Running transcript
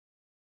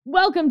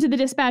Welcome to the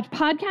Dispatch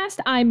Podcast.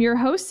 I'm your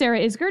host,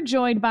 Sarah Isger,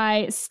 joined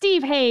by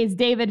Steve Hayes,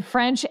 David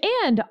French,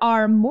 and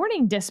our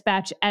morning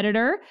dispatch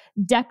editor,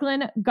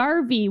 Declan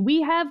Garvey.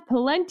 We have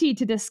plenty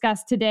to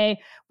discuss today.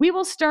 We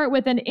will start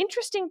with an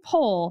interesting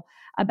poll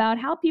about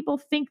how people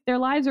think their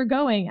lives are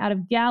going out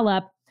of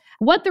Gallup,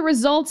 what the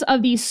results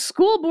of the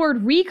school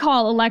board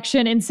recall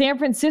election in San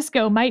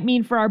Francisco might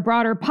mean for our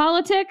broader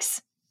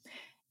politics,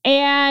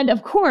 and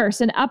of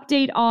course, an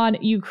update on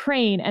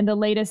Ukraine and the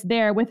latest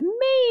there, with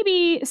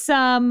maybe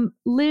some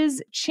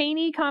Liz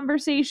Cheney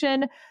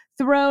conversation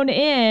thrown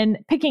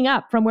in, picking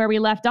up from where we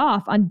left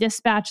off on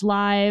Dispatch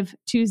Live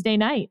Tuesday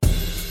night.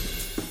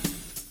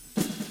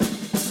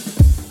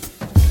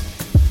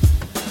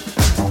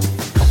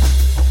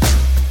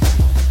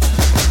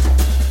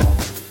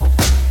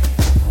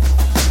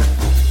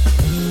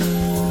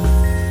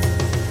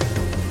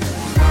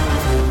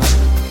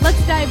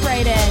 Let's dive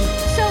right in.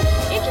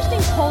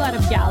 Poll out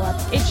of Gallup.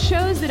 It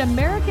shows that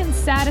American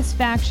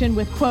satisfaction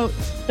with, quote,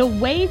 the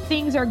way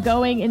things are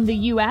going in the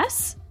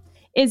U.S.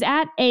 is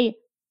at a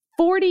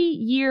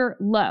 40-year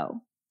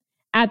low.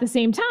 At the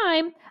same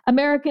time,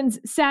 Americans'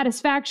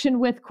 satisfaction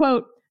with,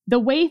 quote, the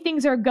way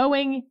things are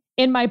going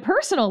in my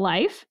personal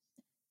life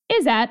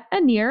is at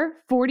a near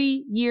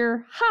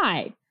 40-year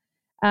high.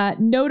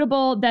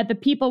 Notable that the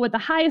people with the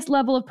highest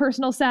level of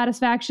personal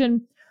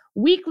satisfaction,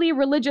 weekly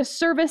religious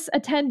service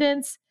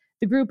attendance,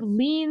 the group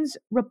leans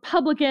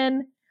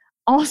Republican.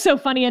 Also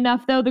funny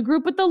enough, though, the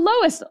group with the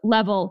lowest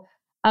level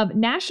of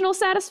national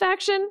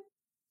satisfaction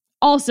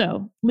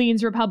also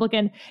leans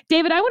Republican.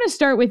 David, I want to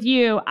start with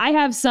you. I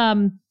have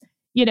some,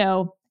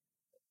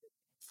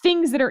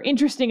 things that are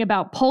interesting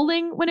about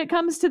polling when it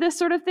comes to this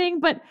sort of thing,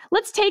 but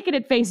let's take it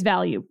at face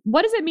value.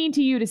 What does it mean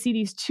to you to see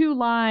these two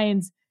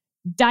lines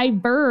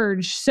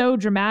diverge so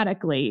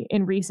dramatically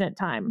in recent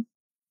time?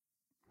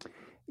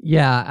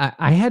 Yeah,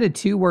 I had a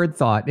two-word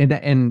thought,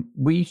 and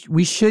we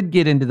should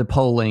get into the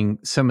polling,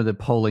 some of the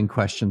polling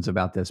questions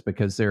about this,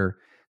 because there's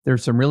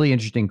some really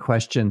interesting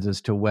questions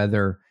as to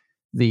whether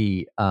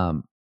the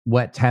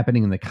what's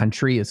happening in the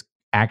country is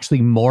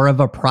actually more of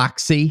a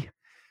proxy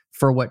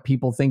for what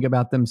people think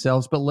about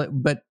themselves.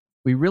 But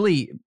we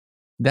really,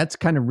 that's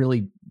kind of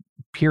really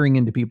peering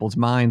into people's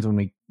minds when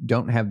we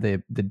don't have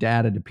the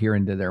data to peer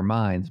into their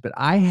minds. But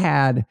I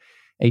had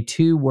a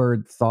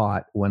two-word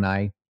thought when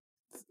I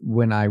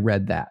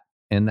read that.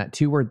 And that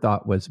two-word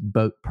thought was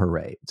boat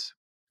parades.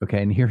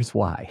 Okay, and here's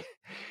why.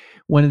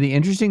 One of the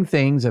interesting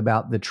things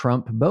about the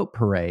Trump boat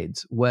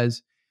parades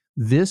was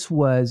this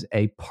was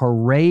a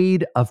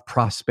parade of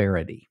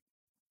prosperity.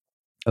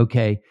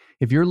 Okay,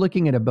 if you're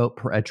looking at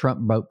a Trump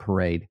boat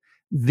parade,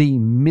 the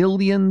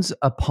millions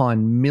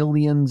upon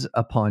millions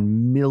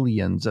upon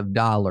millions of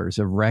dollars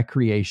of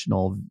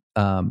recreational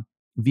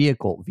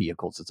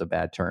vehicles, it's a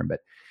bad term, but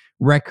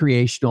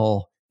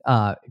recreational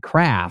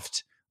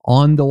craft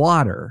on the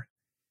water.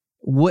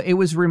 It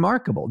was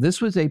remarkable.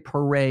 This was a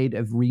parade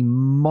of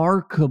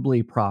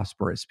remarkably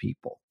prosperous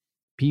people.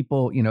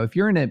 If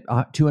you're in a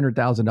 $200,000,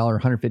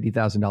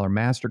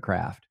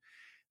 $150,000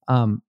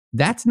 Mastercraft,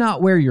 that's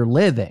not where you're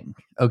living.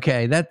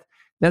 Okay,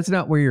 that's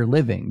not where you're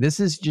living.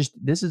 This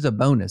is a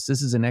bonus.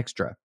 This is an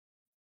extra.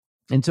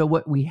 And so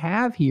what we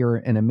have here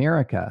in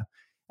America,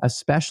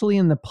 especially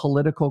in the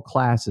political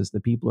classes,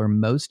 the people who are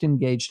most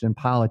engaged in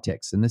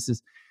politics, and this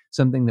is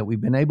something that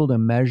we've been able to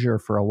measure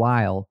for a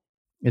while,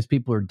 is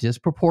people are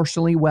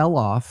disproportionately well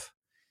off,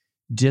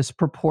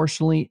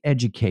 disproportionately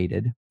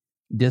educated,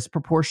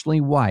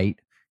 disproportionately white,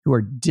 who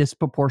are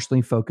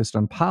disproportionately focused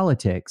on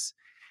politics.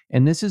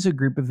 And this is a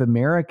group of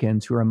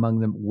Americans who are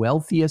among the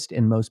wealthiest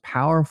and most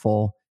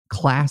powerful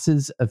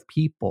classes of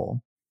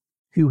people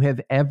who have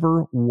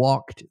ever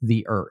walked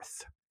the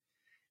earth,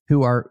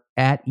 who are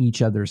at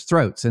each other's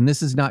throats. And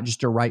this is not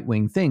just a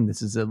right-wing thing.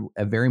 This is a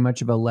very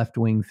much of a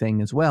left-wing thing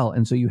as well.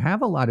 And so you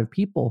have a lot of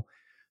people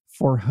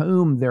for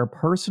whom their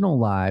personal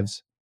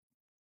lives,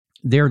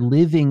 they're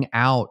living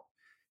out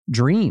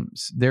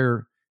dreams.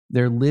 They're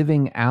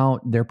living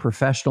out their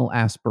professional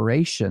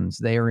aspirations.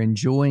 They are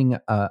enjoying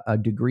a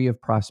degree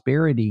of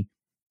prosperity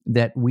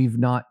that we've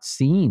not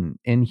seen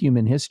in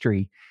human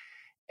history.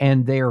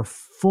 And they're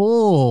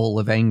full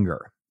of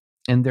anger.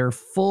 And they're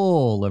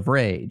full of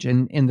rage,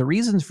 and the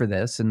reasons for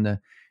this, and the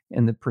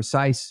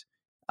precise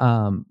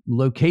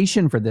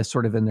location for this,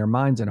 sort of in their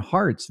minds and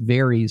hearts,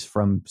 varies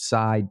from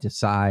side to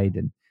side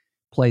and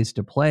place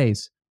to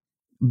place.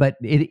 But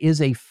it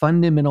is a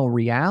fundamental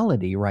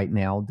reality right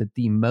now that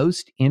the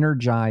most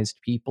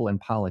energized people in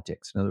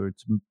politics, in other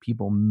words,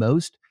 people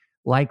most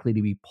likely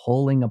to be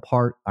pulling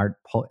apart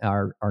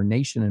our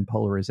nation in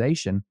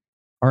polarization,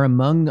 are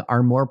among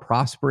our more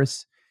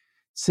prosperous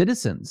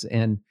citizens.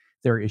 And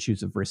there are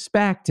issues of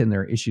respect, and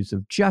there are issues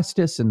of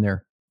justice, and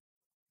there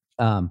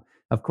are,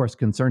 of course,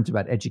 concerns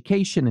about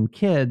education and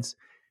kids.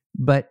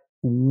 But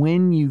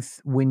when you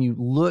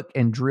look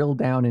and drill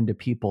down into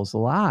people's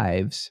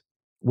lives,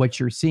 what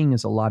you're seeing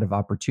is a lot of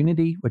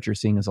opportunity. What you're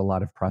seeing is a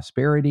lot of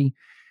prosperity.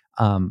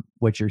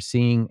 What you're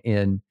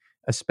seeing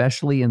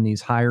especially in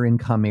these higher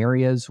income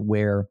areas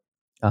where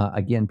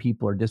Again,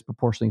 people are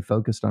disproportionately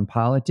focused on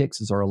politics.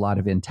 There are a lot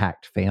of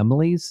intact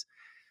families.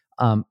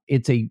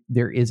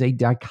 There is a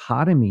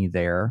dichotomy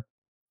there,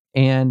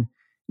 and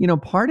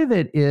part of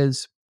it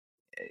is,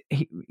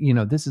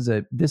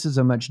 this is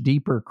a much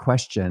deeper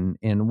question,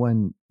 and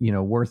one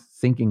worth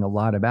thinking a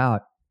lot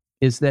about.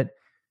 Is that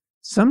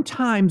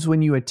sometimes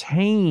when you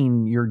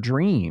attain your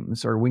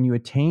dreams, or when you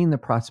attain the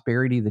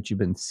prosperity that you've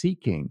been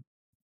seeking,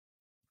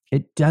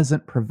 it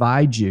doesn't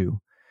provide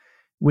you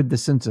with the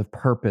sense of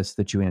purpose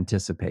that you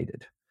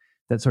anticipated,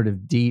 that sort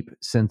of deep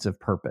sense of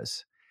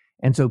purpose.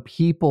 And so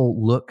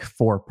people look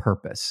for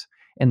purpose.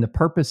 And the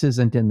purpose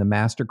isn't in the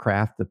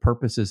Mastercraft. The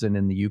purpose isn't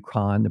in the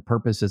Yukon. The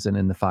purpose isn't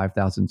in the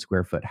 5,000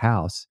 square foot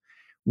house.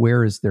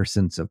 Where is their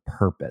sense of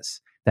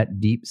purpose? That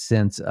deep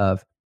sense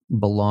of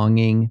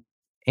belonging.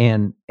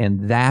 And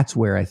that's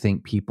where I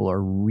think people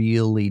are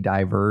really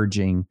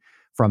diverging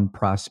from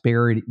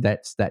prosperity.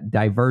 That's that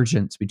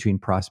divergence between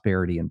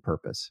prosperity and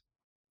purpose.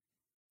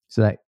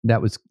 So that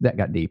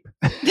got deep.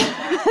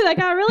 That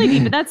got really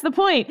deep, but that's the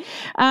point.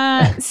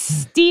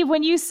 Steve,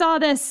 when you saw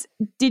this,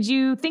 did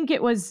you think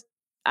it was,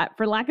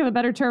 for lack of a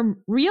better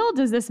term, real?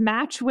 Does this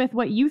match with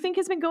what you think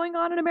has been going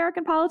on in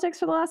American politics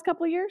for the last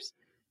couple of years?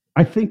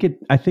 I think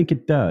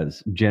it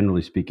does,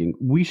 generally speaking.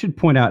 We should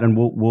point out, and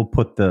we'll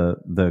put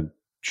the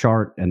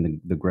chart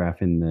and the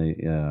graph in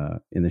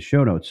the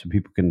show notes so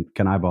people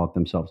can eyeball it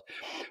themselves.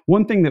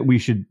 One thing that we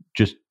should,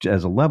 just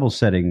as a level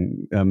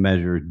setting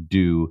measure,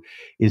 do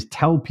is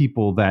tell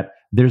people that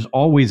there's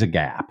always a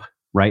gap,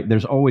 right?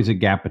 There's always a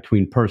gap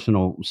between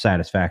personal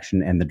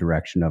satisfaction and the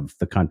direction of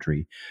the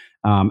country.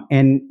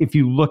 And if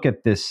you look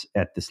at this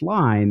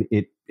line,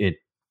 it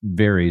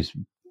varies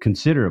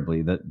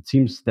considerably. That it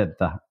seems that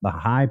the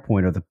high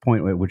point, or the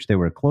point at which they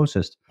were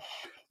closest,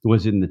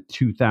 was in the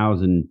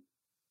 2000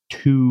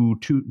 to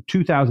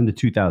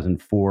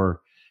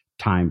 2004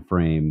 time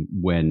frame,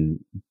 when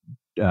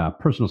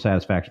personal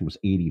satisfaction was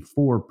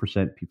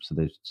 84%. People said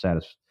they're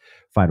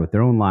satisfied with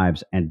their own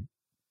lives, and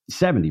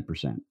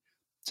 70%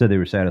 said they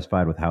were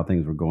satisfied with how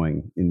things were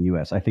going in the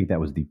U.S. I think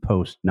that was the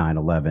post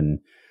 9/11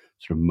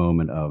 sort of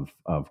moment of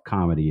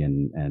comedy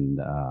and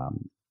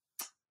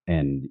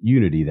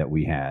unity that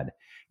we had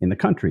in the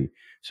country.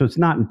 So it's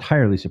not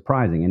entirely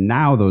surprising. And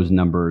now those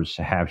numbers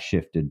have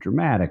shifted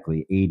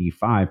dramatically.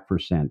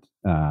 85%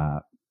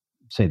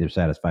 say they're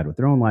satisfied with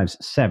their own lives.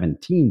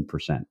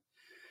 17%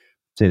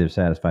 say they're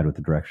satisfied with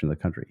the direction of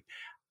the country.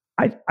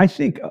 I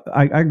think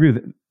I agree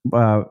with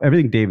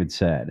everything David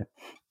said.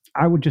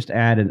 I would just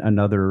add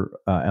another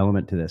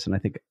element to this. And I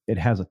think it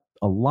has a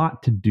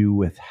lot to do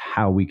with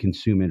how we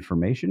consume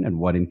information and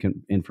what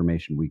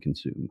information we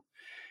consume.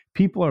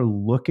 People are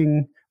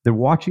they're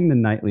watching the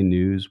nightly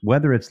news,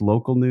 whether it's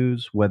local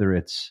news, whether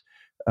it's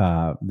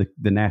the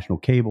national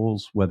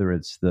cables, whether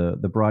it's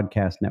the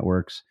broadcast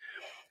networks.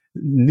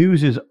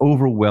 News is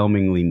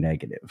overwhelmingly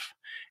negative.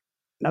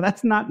 Now,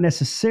 that's not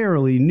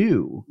necessarily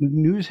new.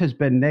 News has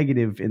been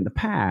negative in the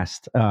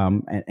past,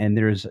 and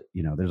there's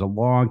a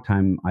long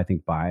time, I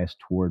think, bias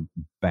toward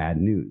bad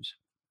news.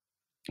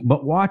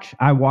 But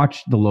I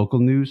watch the local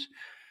news.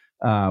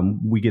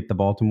 We get the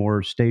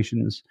Baltimore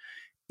stations,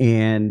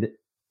 and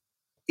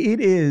it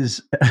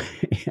is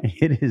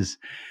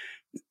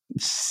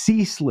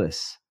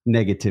ceaseless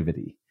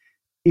negativity.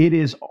 It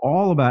is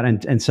all about,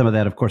 and some of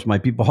that, of course,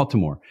 might be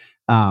Baltimore,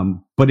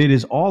 but it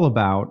is all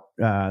about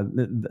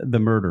the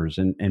murders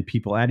and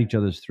people at each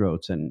other's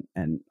throats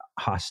and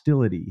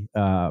hostility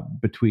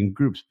between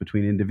groups,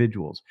 between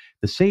individuals.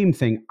 The same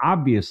thing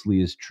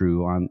obviously is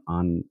true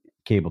on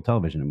cable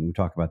television, and we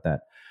talk about that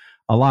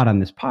a lot on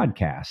this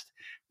podcast.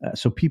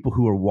 So people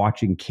who are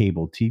watching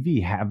cable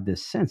TV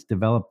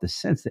develop this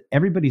sense that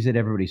everybody's at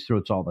everybody's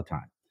throats all the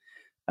time.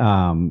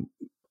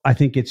 I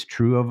think it's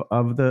true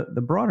of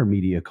the broader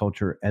media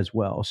culture as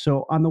well.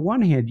 So on the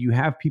one hand, you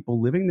have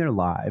people living their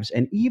lives,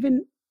 and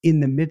even in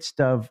the midst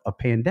of a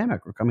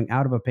pandemic or coming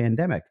out of a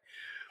pandemic,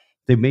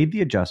 they've made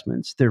the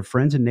adjustments. Their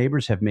friends and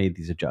neighbors have made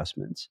these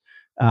adjustments.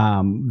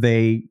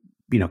 They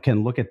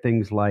can look at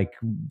things like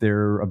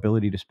their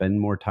ability to spend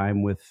more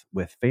time with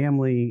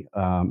family,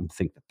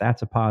 think that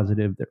that's a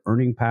positive. Their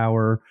earning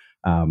power,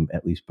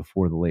 at least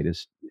before the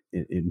latest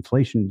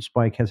inflation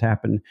spike has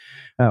happened,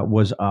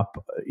 was up.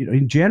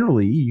 And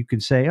generally, you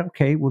could say,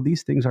 okay, well,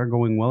 these things are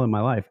going well in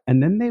my life.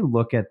 And then they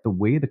look at the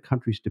way the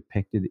country's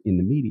depicted in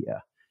the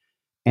media,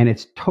 and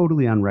it's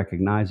totally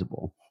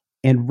unrecognizable.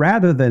 And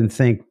rather than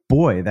think,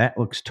 boy, that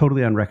looks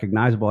totally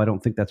unrecognizable, I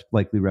don't think that's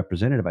likely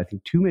representative. I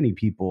think too many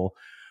people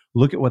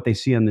look at what they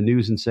see on the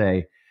news and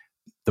say,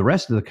 the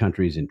rest of the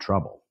country is in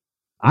trouble.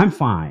 I'm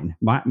fine.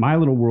 My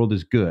little world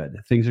is good.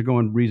 Things are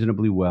going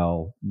reasonably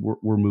well.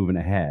 We're moving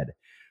ahead.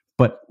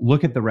 But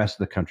look at the rest of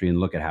the country and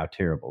look at how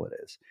terrible it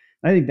is.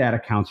 And I think that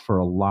accounts for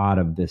a lot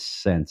of this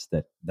sense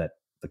that the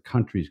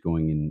country's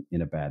going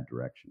in a bad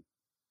direction.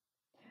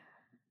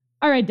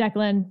 All right,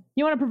 Declan,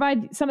 you want to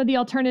provide some of the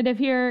alternative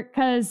here?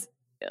 Because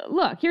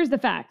look, here's the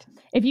fact.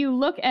 If you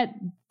look at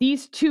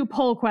these two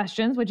poll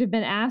questions, which have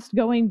been asked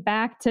going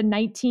back to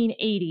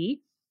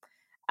 1980,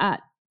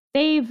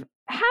 they've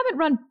haven't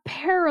run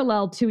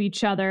parallel to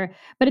each other,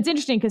 but it's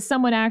interesting because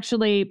someone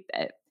actually,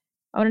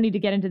 I don't need to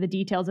get into the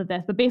details of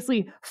this, but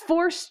basically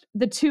forced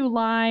the two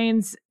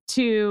lines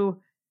to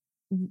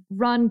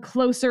run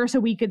closer so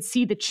we could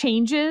see the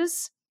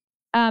changes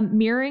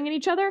mirroring in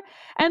each other.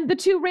 And the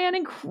two ran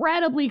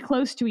incredibly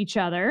close to each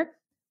other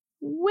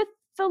with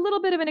a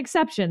little bit of an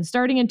exception.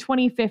 Starting in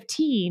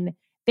 2015,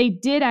 they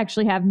did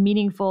actually have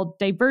meaningful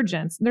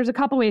divergence. There's a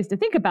couple ways to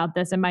think about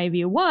this, in my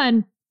view.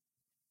 One,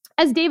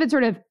 as David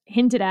sort of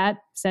hinted at,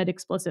 said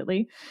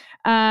explicitly,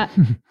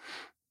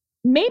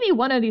 maybe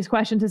one of these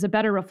questions is a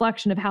better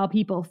reflection of how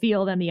people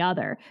feel than the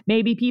other.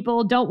 Maybe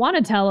people don't want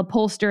to tell a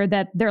pollster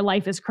that their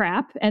life is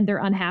crap and they're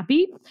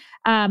unhappy.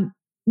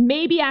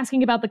 Maybe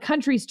asking about the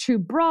country's too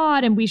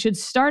broad, and we should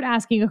start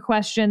asking a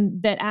question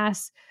that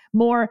asks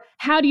more,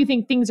 how do you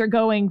think things are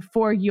going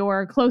for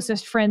your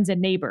closest friends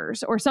and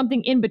neighbors, or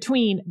something in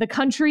between the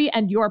country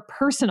and your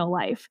personal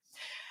life?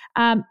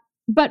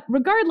 But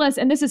regardless,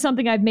 and this is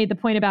something I've made the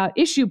point about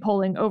issue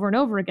polling over and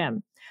over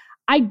again,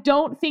 I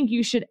don't think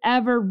you should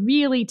ever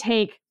really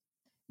take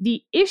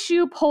the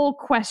issue poll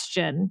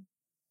question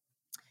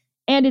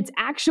and its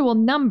actual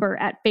number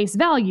at face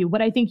value.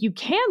 What I think you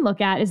can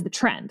look at is the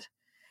trend.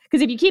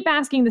 Because if you keep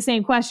asking the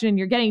same question and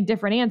you're getting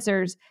different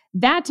answers,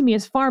 that to me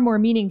is far more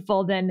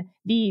meaningful than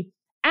the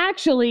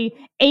actually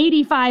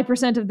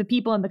 85% of the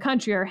people in the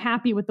country are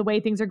happy with the way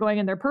things are going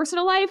in their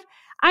personal life.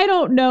 I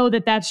don't know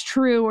that that's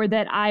true, or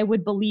that I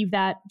would believe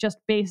that just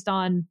based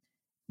on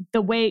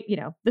the way,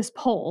 this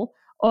poll.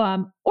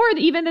 Or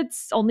even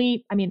it's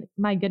only,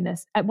 my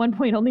goodness, at one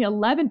point, only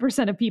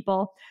 11% of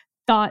people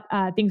thought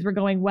things were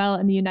going well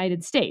in the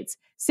United States.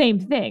 Same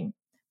thing.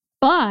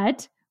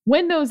 But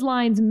when those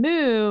lines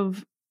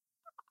move,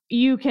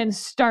 you can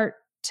start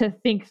to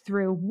think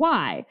through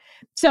why.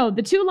 So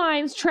the two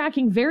lines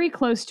tracking very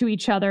close to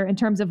each other in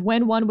terms of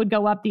when one would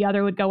go up, the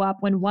other would go up.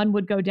 When one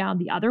would go down,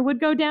 the other would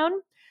go down,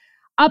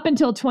 up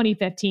until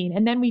 2015.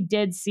 And then we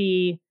did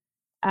see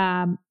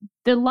the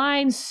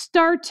lines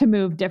start to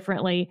move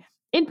differently.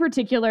 In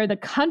particular, the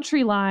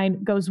country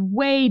line goes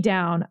way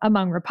down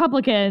among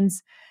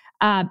Republicans,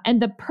 and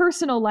the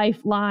personal life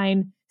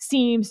line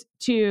seems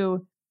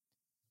to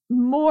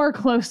more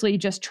closely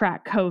just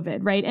track COVID,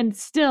 right? And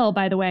still,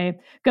 by the way,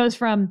 goes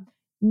from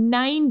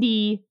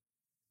 90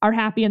 are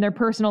happy in their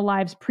personal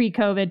lives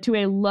pre-COVID to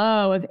a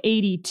low of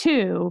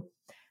 82.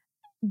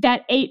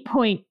 That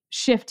 8-point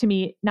shift to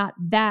me, not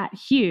that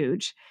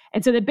huge.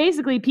 And so that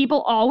basically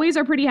people always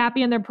are pretty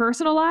happy in their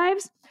personal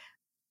lives,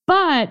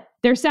 but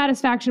their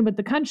satisfaction with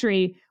the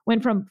country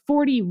went from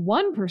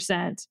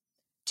 41%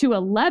 to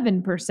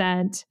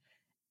 11%,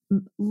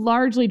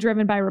 largely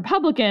driven by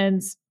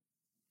Republicans.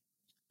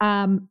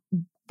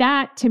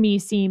 That to me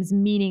seems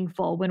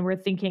meaningful when we're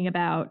thinking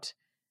about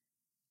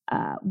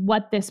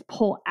what this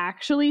poll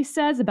actually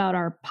says about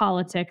our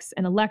politics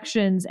and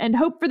elections and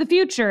hope for the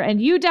future.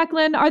 And you,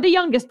 Declan, are the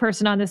youngest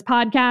person on this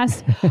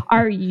podcast.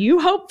 Are you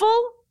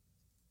hopeful?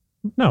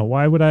 No,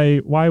 why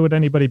would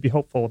anybody be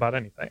hopeful about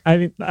anything? I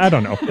mean, I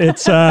don't know.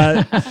 It's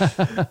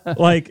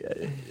like,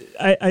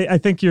 I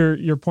think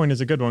your point is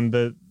a good one.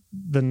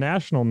 The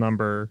national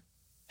number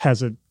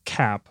has a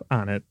cap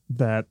on it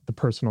that the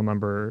personal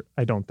number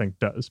I don't think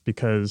does,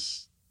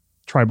 because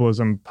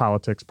tribalism,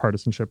 politics,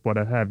 partisanship, what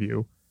have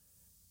you,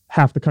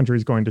 half the country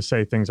is going to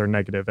say things are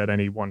negative at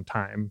any one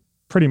time,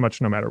 pretty much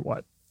no matter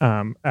what,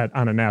 on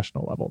a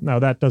national level. Now,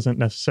 that doesn't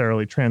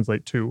necessarily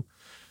translate to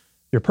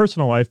your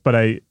personal life,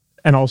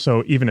 and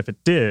also, even if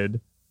it did,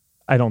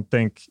 I don't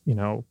think,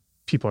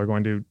 people are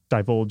going to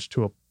divulge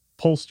to a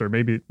pollster.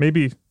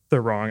 Maybe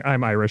they're wrong.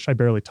 I'm Irish. I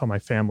barely tell my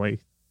family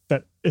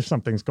that if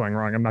something's going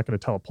wrong, I'm not going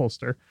to tell a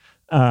pollster.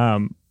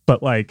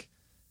 But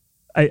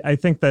I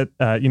think that,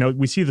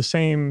 we see the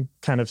same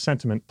kind of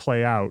sentiment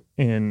play out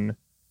in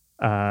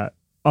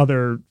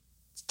other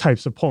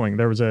types of polling.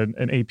 There was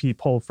an AP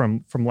poll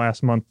from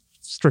last month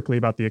strictly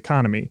about the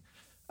economy.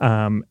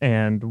 And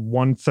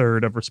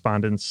 1/3 of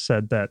respondents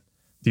said that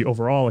the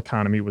overall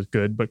economy was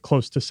good, but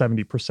close to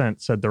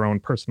 70% said their own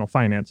personal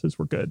finances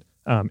were good,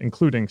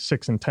 including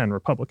 6 in 10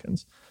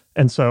 Republicans.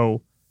 And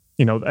so,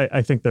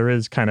 I think there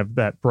is kind of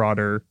that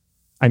broader,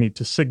 I need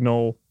to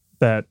signal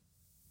that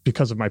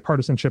because of my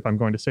partisanship, I'm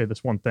going to say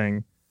this one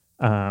thing,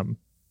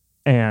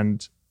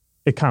 and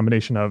a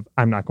combination of,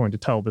 I'm not going to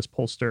tell this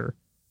pollster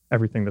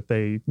everything that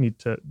they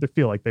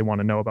feel like they want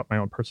to know about my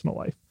own personal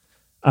life.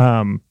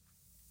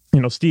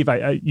 Steve,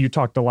 you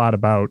talked a lot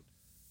about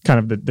kind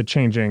of the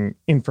changing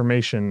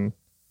information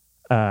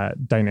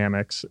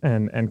dynamics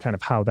and kind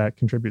of how that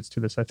contributes to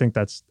this. I think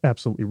that's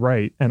absolutely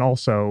right. And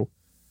also,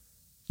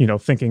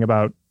 thinking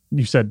about,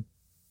 you said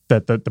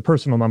that the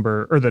personal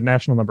number or the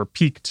national number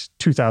peaked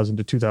 2000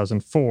 to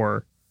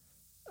 2004.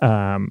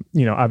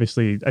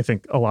 Obviously, I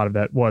think a lot of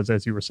that was,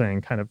 as you were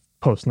saying, kind of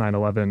post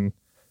 9/11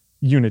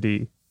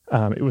 unity.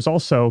 It was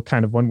also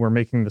kind of when we're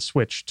making the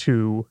switch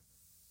to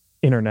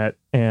internet,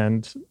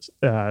 and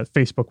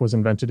Facebook was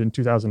invented in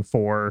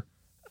 2004.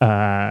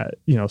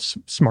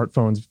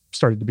 Smartphones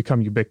started to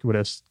become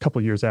ubiquitous a couple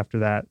of years after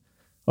that.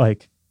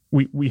 Like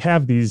we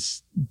have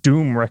these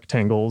doom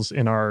rectangles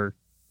in our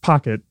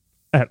pocket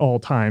at all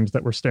times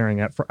that we're staring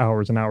at for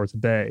hours and hours a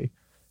day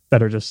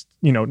that are just,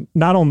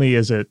 not only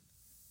is it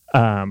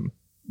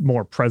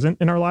more present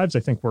in our lives, I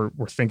think we're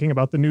thinking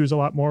about the news a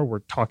lot more, we're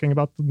talking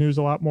about the news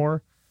a lot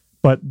more,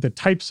 but the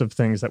types of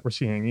things that we're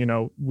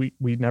seeing, we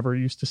never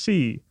used to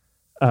see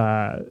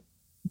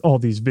all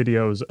these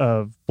videos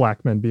of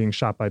Black men being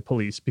shot by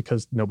police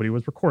because nobody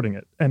was recording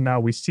it. And now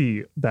we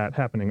see that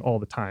happening all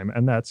the time.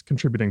 And that's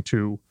contributing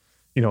to,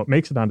 it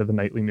makes it onto the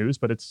nightly news,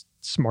 but it's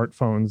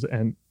smartphones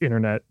and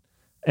internet.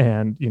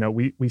 And,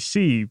 we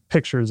see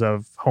pictures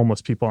of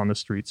homeless people on the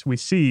streets. We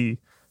see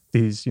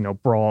these,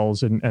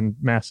 brawls and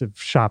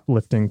massive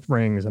shoplifting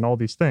rings and all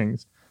these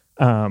things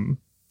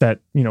that,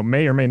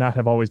 may or may not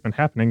have always been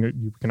happening.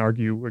 You can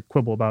argue or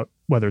quibble about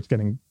whether it's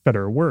getting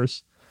better or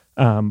worse.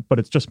 But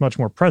it's just much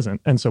more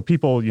present. And so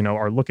people,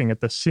 are looking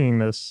at this, seeing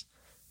this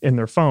in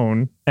their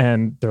phone,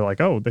 and they're like,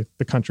 oh,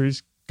 the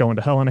country's going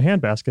to hell in a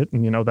handbasket.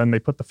 And, then they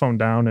put the phone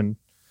down and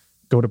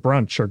go to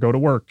brunch or go to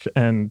work.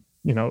 And,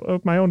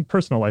 my own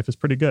personal life is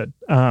pretty good.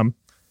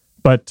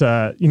 But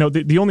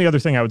the only other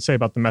thing I would say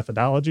about the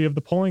methodology of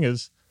the polling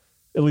is,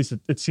 at least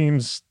it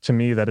seems to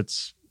me that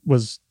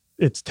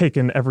it's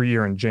taken every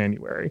year in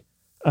January.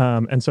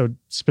 And so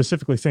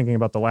specifically thinking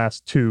about the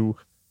last 2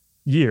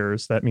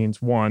 years, that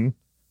means one,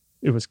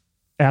 it was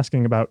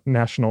asking about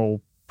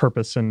national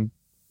purpose and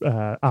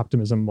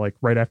optimism, like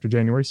right after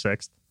January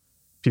 6th.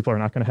 People are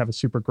not going to have a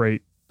super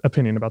great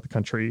opinion about the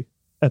country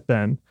at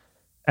then.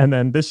 And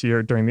then this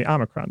year during the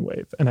Omicron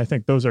wave. And I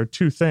think those are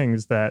two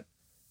things that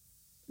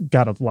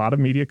got a lot of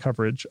media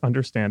coverage,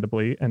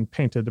 understandably, and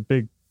painted a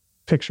big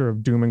picture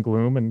of doom and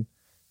gloom and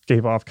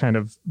gave off kind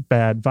of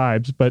bad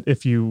vibes. But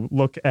if you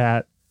look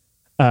at,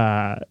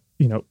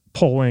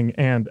 polling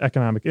and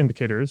economic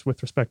indicators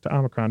with respect to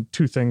Omicron,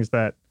 two things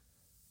that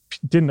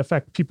didn't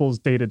affect people's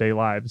day-to-day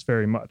lives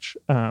very much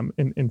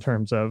in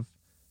terms of,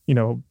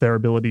 their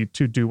ability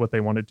to do what they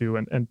want to do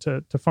and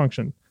to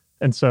function.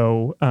 And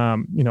so,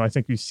 I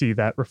think you see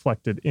that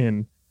reflected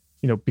in,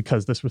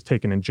 because this was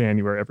taken in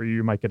January every year,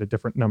 you might get a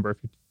different number if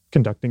you're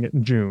conducting it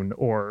in June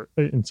or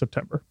in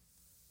September.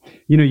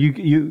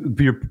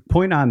 Your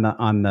point on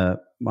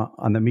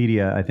the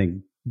media, I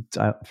think,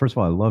 first of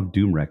all, I love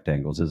doom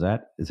rectangles. Is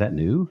that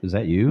new? Is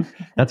that you?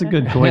 That's a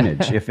good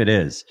coinage. If it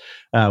is,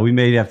 we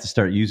may have to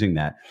start using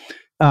that.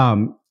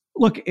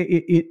 Look,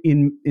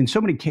 in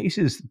so many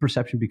cases,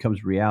 perception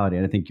becomes reality.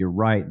 And I think you're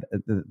right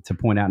to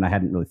point out, and I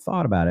hadn't really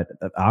thought about it.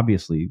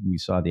 Obviously, we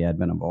saw the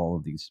advent of all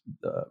of these,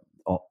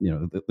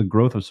 the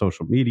growth of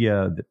social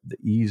media, the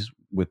ease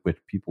with which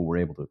people were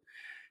able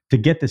to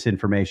get this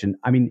information.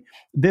 I mean,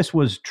 this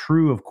was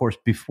true, of course,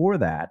 before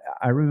that.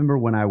 I remember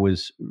when I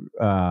was,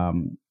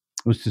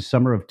 it was the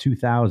summer of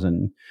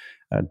 2000.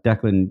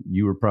 Declan,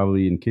 you were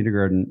probably in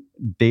kindergarten.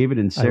 David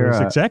and Sarah. I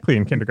was exactly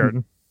in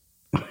kindergarten.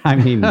 I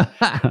mean,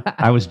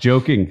 I was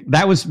joking.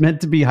 That was meant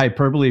to be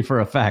hyperbole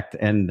for effect,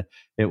 and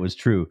it was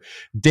true.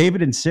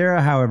 David and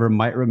Sarah, however,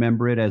 might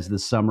remember it as the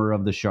summer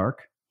of the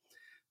shark.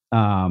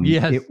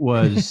 Yes. It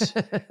was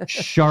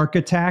shark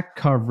attack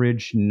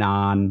coverage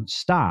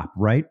nonstop,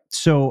 right?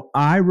 So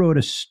I wrote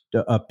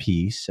a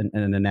piece and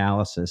an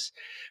analysis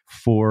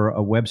for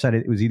a website.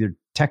 It was either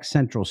Tech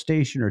Central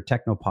Station or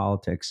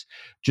Technopolitics,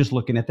 just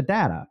looking at the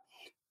data.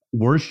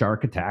 Were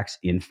shark attacks,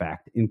 in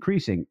fact,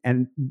 increasing?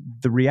 And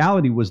the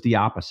reality was the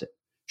opposite.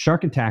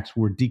 Shark attacks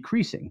were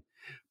decreasing.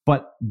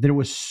 But there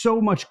was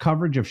so much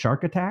coverage of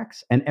shark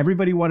attacks, and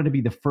everybody wanted to be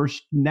the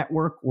first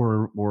network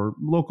or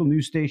local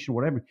news station,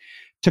 whatever,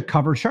 to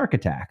cover shark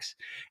attacks.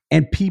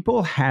 And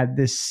people had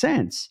this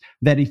sense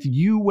that if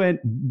you went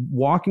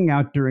walking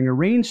out during a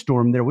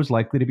rainstorm, there was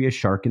likely to be a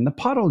shark in the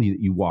puddle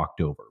you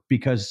walked over,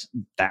 because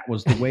that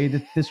was the way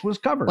that this was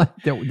covered. What?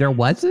 There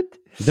wasn't?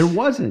 There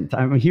wasn't.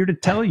 I'm here to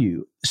tell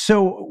you.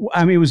 So,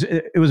 I mean,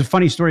 it was a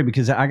funny story,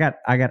 because I got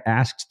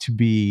asked to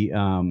be,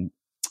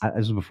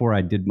 this was before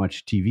I did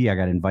much TV. I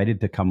got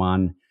invited to come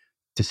on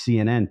to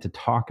CNN to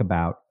talk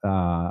about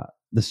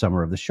the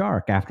Summer of the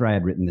Shark after I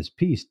had written this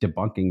piece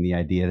debunking the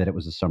idea that it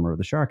was the Summer of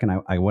the Shark. And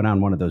I went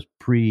on one of those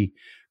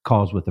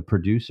pre-calls with the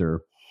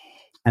producer,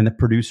 and the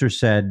producer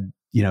said,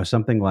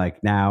 something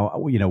like, now,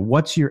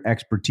 what's your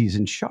expertise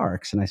in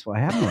sharks? And I said, well, I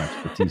have no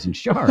expertise in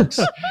sharks.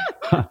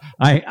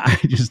 I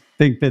just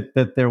think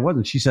that there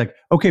wasn't. She's like,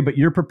 okay, but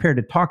you're prepared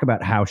to talk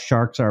about how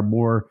sharks are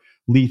more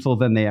lethal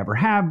than they ever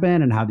have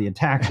been and how the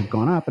attacks have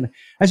gone up. And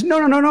I said,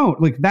 no.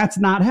 Like, that's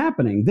not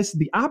happening.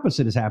 The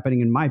opposite is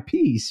happening. In my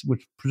piece,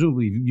 which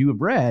presumably you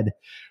have read,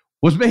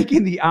 was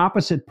making the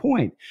opposite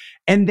point.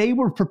 And they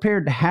were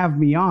prepared to have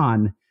me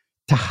on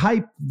to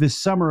hype the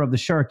Summer of the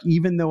Shark,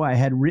 even though I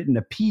had written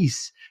a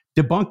piece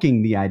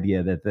debunking the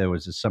idea that there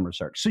was a summer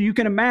shark. So you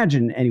can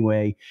imagine,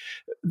 anyway,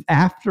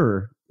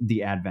 after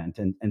the advent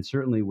and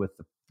certainly with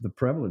the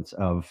prevalence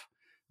of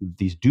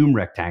these doom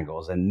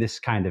rectangles and this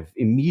kind of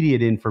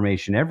immediate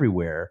information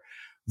everywhere,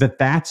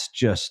 that's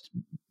just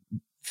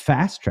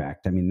fast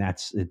tracked. I mean,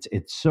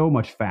 it's so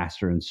much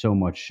faster and so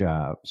much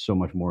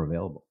more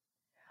available.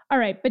 All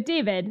right, but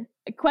David,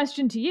 a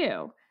question to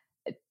you.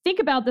 Think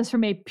about this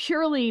from a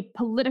purely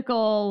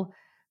political,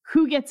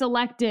 who gets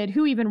elected,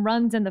 who even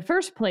runs in the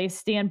first place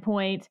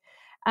standpoint.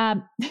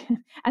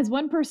 As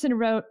one person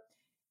wrote,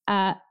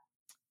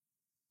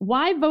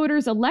 why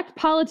voters elect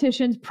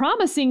politicians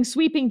promising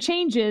sweeping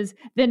changes,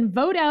 then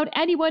vote out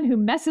anyone who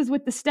messes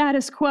with the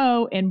status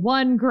quo in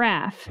one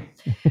graph,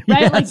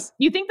 right? Yes. Like,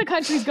 you think the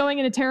country's going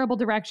in a terrible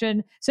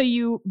direction, so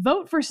you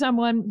vote for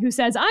someone who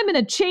says, I'm going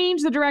to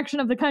change the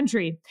direction of the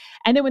country.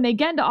 And then when they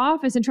get into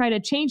office and try to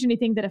change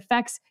anything that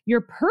affects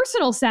your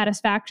personal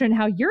satisfaction,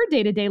 how your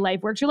day-to-day life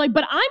works, you're like,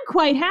 but I'm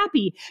quite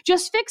happy.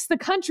 Just fix the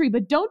country,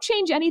 but don't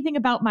change anything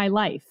about my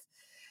life.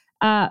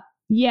 That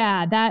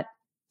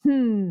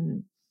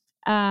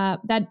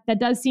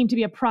does seem to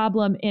be a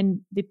problem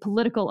in the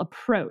political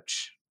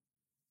approach.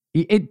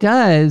 It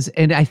does,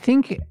 and I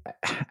think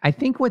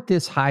what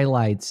this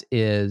highlights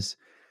is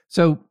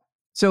so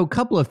a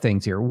couple of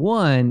things here.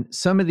 One,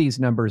 some of these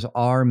numbers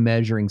are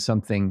measuring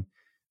something.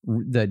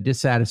 The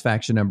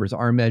dissatisfaction numbers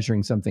are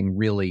measuring something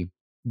really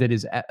that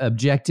is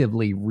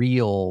objectively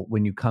real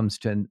when it comes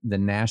to the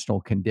national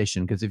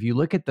condition. Because if you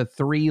look at the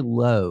three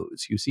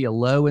lows, you see a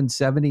low in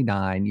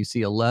 79, you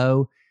see a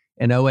low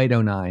in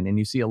 08-09, and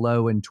you see a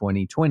low in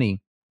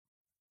 2020.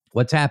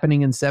 What's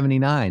happening in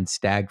 79?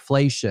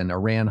 Stagflation,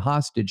 Iran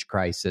hostage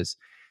crisis,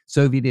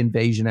 Soviet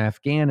invasion of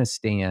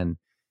Afghanistan,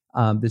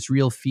 this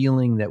real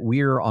feeling that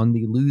we're on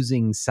the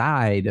losing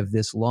side of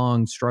this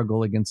long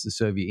struggle against the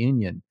Soviet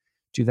Union.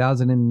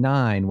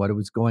 2009, what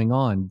was going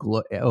on,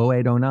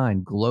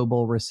 08-09,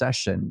 global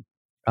recession.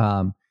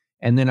 And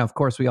then, of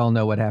course, we all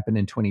know what happened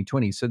in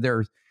 2020. So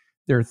there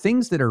are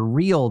things that are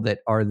real that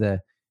are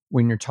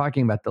when you're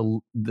talking about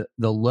the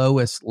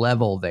lowest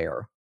level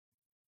there.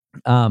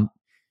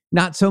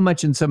 Not so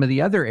much in some of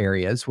the other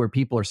areas where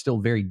people are still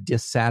very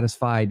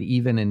dissatisfied,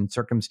 even in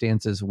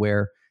circumstances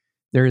where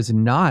there is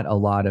not a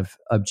lot of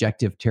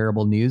objective,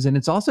 terrible news. And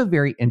it's also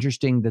very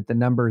interesting that the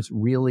numbers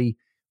really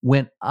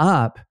went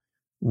up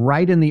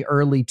right in the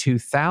early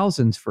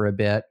 2000s for a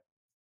bit,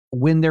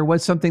 when there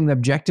was something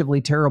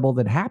objectively terrible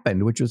that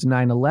happened, which was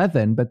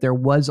 9/11, but there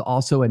was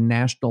also a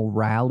national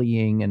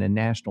rallying and a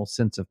national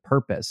sense of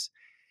purpose.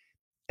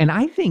 And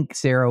I think,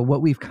 Sarah,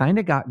 what we've kind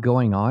of got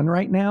going on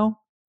right now,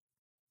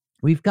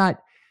 we've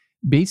got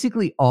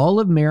basically all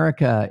of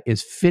America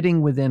is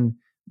fitting within,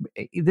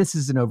 this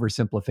is an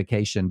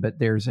oversimplification, but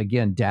there's,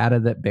 again, data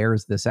that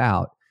bears this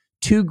out.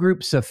 Two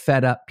groups of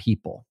fed up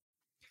people.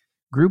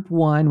 Group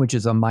one, which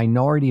is a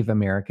minority of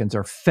Americans,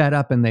 are fed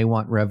up and they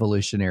want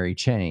revolutionary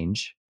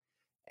change.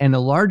 And a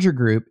larger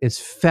group is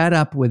fed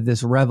up with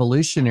this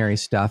revolutionary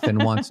stuff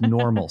and wants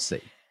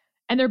normalcy.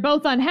 And they're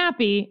both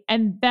unhappy,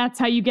 and that's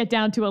how you get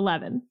down to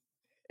 11.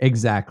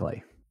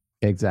 Exactly.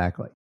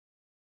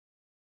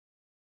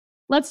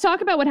 Let's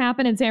talk about what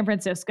happened in San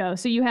Francisco.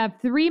 So you have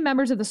 3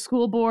 members of the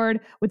school board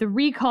with a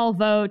recall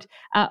vote.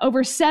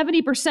 Over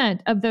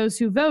 70% of those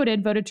who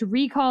voted to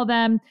recall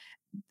them.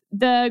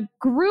 The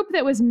group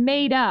that was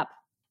made up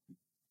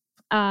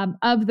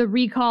of the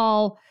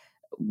recall,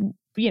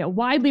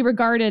 widely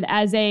regarded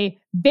as a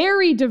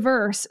very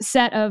diverse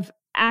set of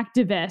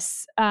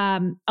activists,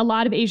 a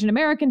lot of Asian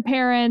American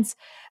parents,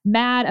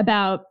 mad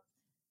about,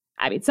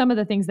 some of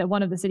the things that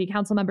one of the city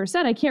council members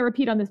said, I can't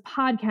repeat on this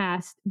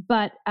podcast,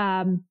 but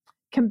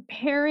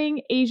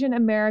comparing Asian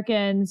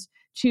Americans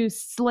to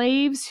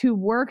slaves who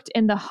worked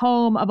in the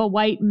home of a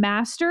white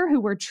master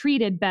who were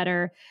treated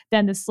better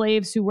than the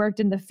slaves who worked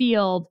in the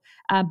field,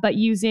 but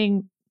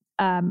using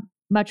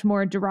much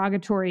more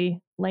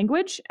derogatory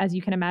language, as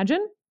you can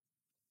imagine.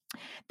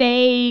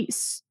 They,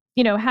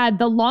 had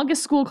the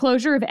longest school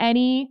closure of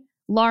any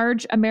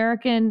large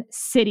American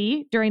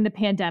city during the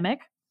pandemic.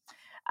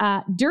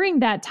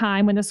 During that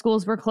time, when the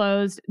schools were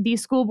closed,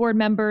 these school board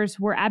members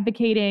were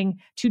advocating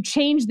to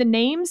change the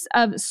names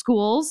of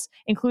schools,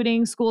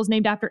 including schools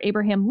named after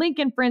Abraham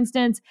Lincoln, for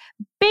instance,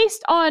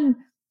 based on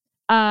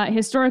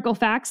historical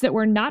facts that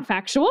were not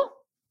factual,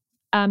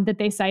 that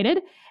they cited.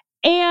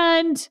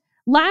 And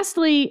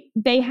lastly,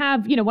 they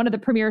have, one of the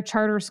premier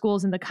charter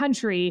schools in the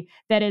country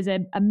that is a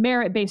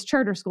merit-based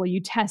charter school.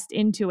 You test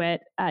into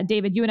it.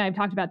 David, you and I have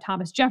talked about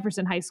Thomas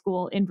Jefferson High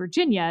School in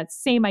Virginia.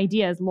 Same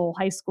idea as Lowell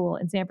High School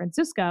in San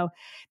Francisco.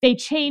 They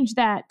changed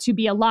that to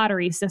be a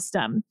lottery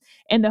system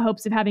in the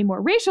hopes of having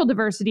more racial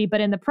diversity,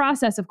 but in the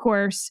process, of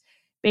course,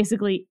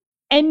 basically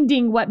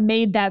ending what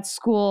made that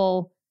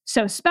school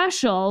so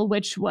special,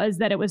 which was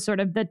that it was sort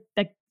of the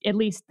at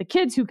least the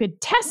kids who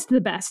could test the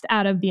best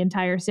out of the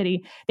entire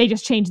city. They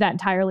just changed that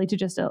entirely to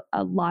just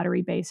a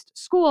lottery-based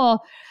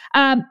school.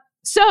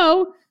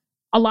 So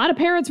a lot of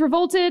parents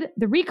revolted.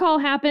 The recall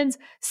happens.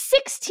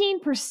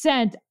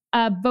 16%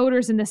 of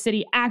voters in the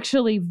city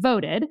actually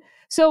voted.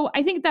 So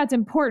I think that's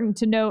important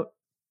to note,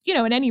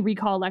 in any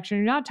recall election,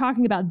 you're not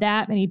talking about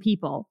that many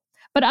people.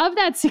 But of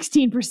that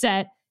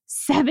 16%,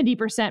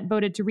 70%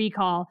 voted to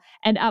recall.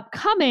 And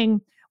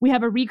upcoming, we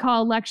have a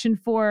recall election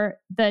for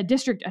the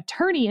district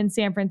attorney in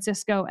San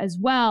Francisco as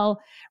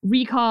well,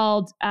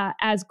 recalled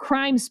as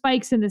crime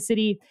spikes in the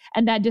city.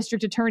 And that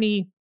district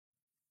attorney,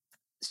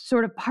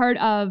 sort of part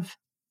of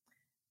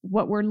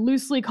what we're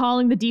loosely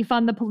calling the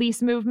defund the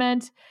police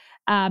movement,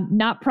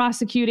 not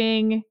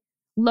prosecuting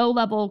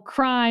low-level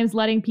crimes,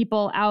 letting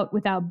people out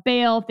without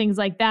bail, things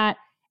like that.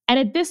 And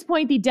at this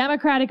point, the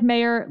Democratic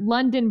mayor,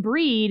 London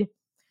Breed,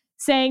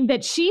 saying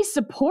that she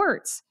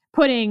supports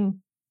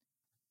putting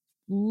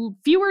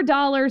fewer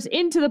dollars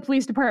into the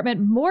police department,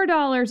 more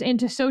dollars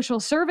into social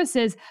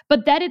services,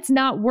 but that it's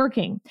not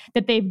working,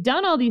 that they've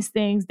done all these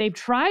things. They've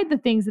tried the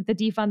things that the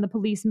defund the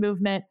police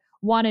movement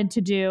wanted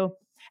to do,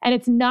 and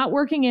it's not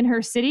working in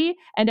her city.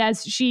 And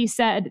as she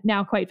said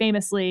now quite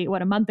famously,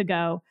 a month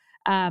ago,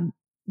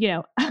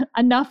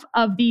 enough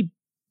of the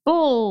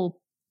bull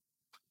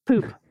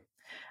poop.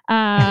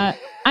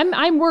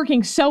 I'm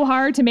working so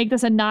hard to make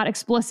this a not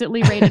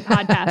explicitly rated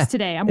podcast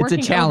today. I'm working overtime.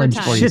 It's a challenge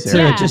for you,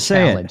 Sarah. Yeah. Just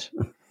say it.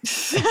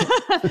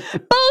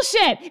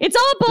 Bullshit. It's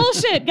all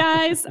bullshit,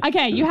 guys.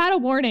 Okay, you had a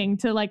warning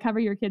to cover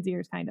your kids'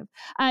 ears, kind of.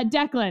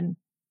 Declan,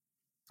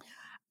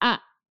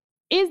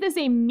 is this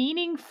a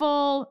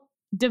meaningful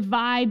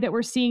divide that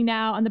we're seeing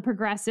now on the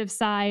progressive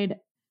side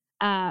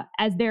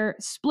as they're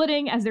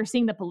splitting, as they're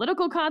seeing the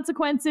political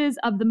consequences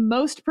of the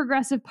most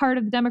progressive part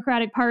of the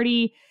Democratic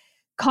Party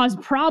cause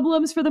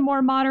problems for the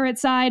more moderate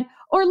side?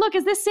 Or look,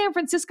 is this San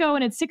Francisco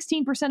and it's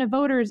 16% of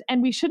voters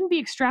and we shouldn't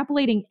be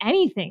extrapolating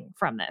anything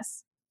from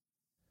this?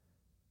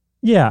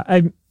 Yeah,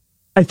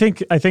 I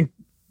think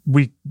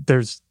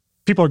there's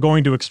people are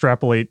going to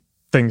extrapolate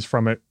things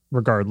from it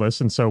regardless,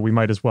 and so we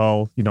might as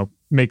well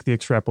make the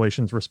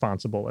extrapolations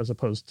responsible as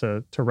opposed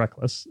to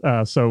reckless.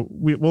 So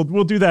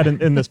we'll do that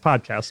in this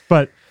podcast.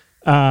 But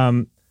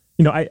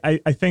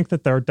I think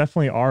that there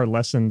definitely are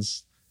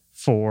lessons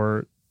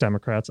for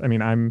Democrats. I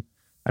mean, I'm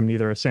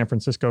neither a San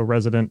Francisco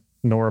resident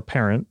nor a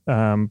parent,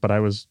 but I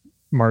was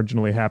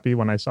marginally happy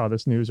when I saw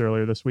this news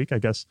earlier this week. I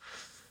guess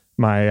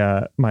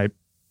my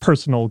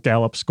personal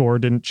Gallup score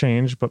didn't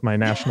change, but my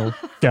national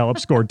Gallup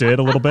score did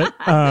a little bit.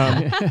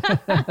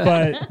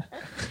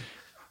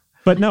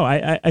 But no,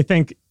 I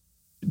think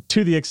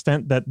to the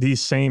extent that these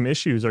same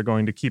issues are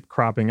going to keep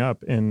cropping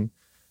up in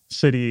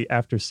city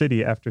after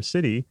city after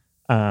city,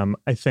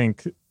 I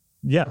think,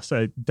 yes,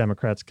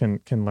 Democrats can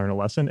learn a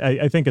lesson.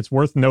 I think it's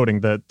worth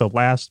noting that the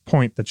last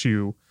point that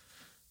you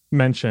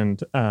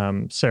mentioned,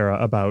 Sarah,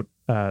 about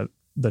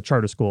the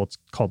charter school, it's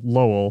called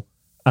Lowell,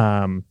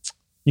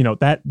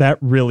 that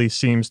really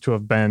seems to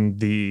have been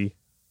the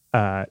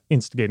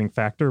instigating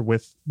factor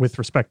with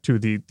respect to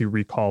the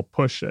recall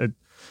push.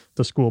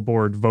 The school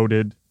board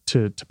voted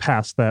to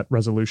pass that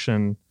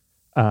resolution,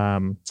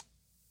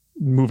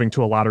 moving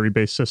to a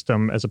lottery-based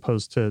system as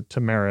opposed to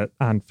merit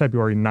on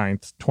February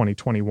 9th,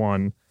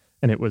 2021.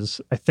 And it was,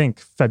 I think,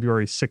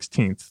 February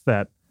 16th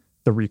that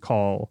the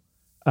recall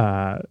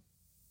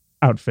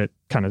outfit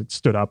kind of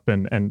stood up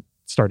and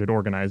started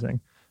organizing.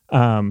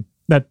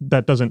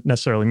 That doesn't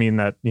necessarily mean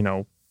that,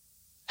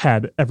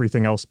 had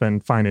everything else been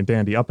fine and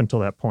dandy up until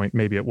that point,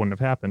 maybe it wouldn't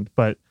have happened.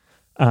 But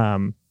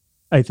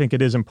I think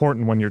it is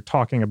important when you're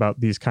talking about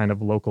these kind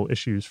of local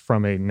issues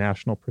from a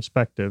national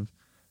perspective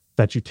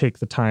that you take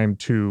the time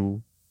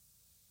to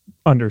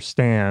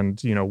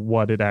understand,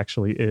 what it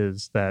actually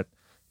is that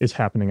is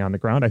happening on the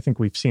ground. I think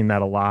we've seen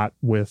that a lot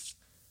with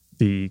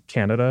the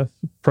Canada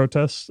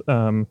protests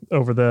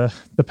over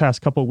the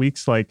past couple of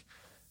weeks.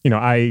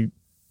 I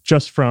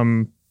just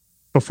from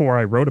before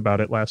I wrote about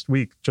it last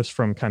week, just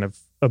from kind of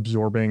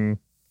absorbing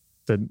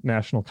the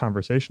national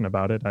conversation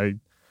about it, I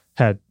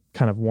had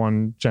kind of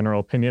one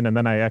general opinion. And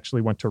then I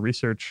actually went to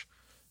research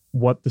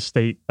what the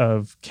state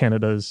of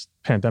Canada's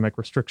pandemic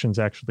restrictions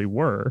actually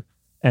were.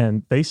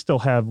 And they still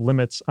have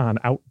limits on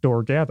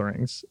outdoor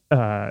gatherings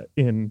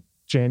in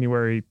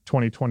January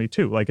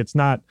 2022. It's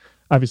not,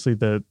 obviously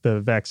the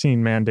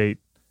vaccine mandate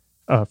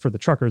for the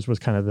truckers was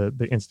kind of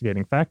the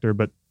instigating factor,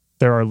 but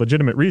there are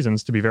legitimate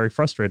reasons to be very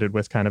frustrated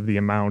with kind of the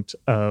amount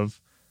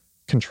of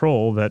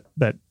control that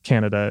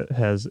Canada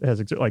has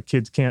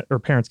kids can't, or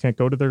parents can't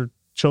go to their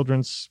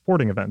children's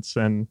sporting events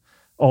and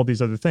all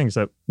these other things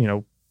that,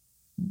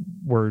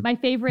 were my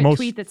favorite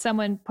tweet that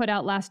someone put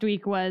out last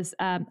week was,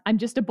 I'm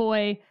just a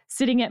boy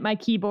sitting at my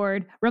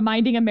keyboard,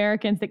 reminding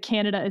Americans that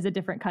Canada is a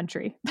different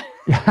country.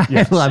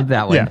 Yes. I love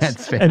that one. Yes.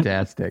 That's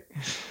fantastic.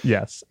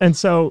 Yes. And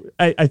so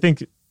I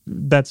think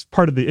that's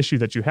part of the issue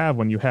that you have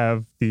when you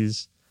have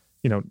these,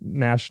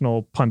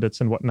 national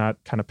pundits and whatnot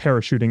kind of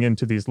parachuting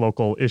into these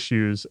local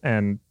issues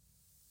and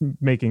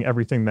making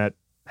everything that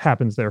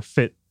happens there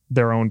fit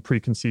their own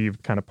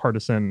preconceived kind of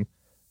partisan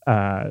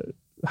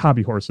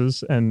hobby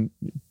horses. And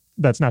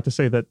that's not to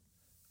say that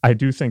I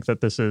do think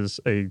that this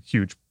is a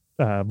huge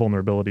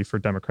vulnerability for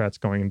Democrats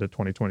going into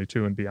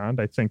 2022 and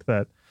beyond. I think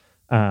that,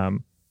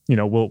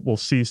 we'll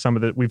see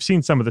we've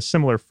seen some of the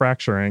similar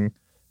fracturing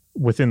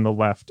within the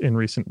left in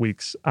recent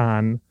weeks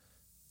on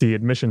the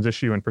admissions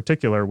issue in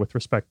particular with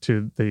respect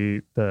to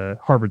the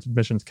Harvard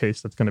admissions case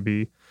that's going to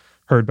be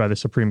heard by the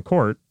Supreme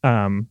Court.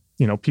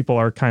 People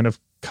are kind of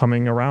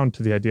coming around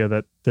to the idea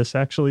that this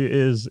actually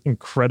is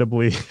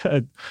incredibly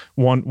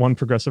one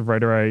progressive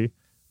writer I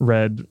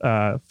read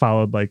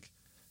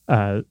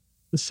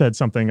said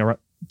something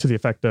to the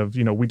effect of,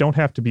 we don't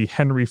have to be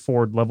Henry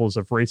Ford levels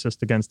of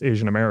racist against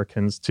Asian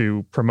Americans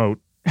to promote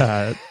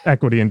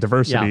equity and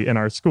diversity in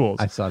our schools.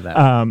 I saw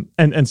that.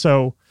 And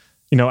so,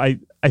 I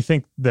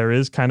think there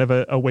is kind of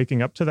a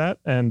waking up to that,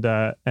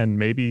 and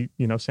maybe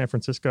San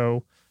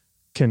Francisco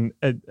can.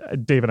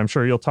 David, I'm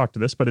sure you'll talk to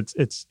this, but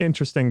it's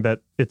interesting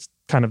that it's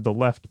kind of the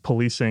left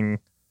policing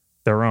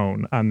their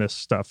own on this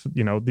stuff.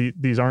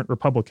 These aren't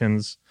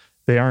Republicans.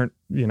 They aren't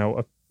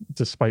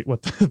despite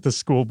what the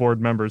school board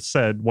members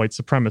said, white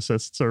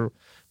supremacists or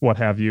what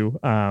have you,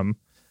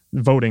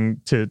 voting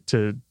to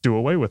do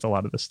away with a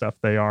lot of this stuff.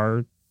 They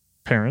are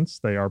parents.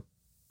 They are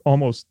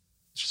almost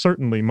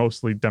certainly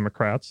mostly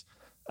Democrats.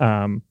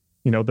 They're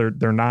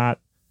not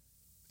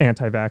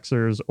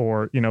anti-vaxxers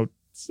or,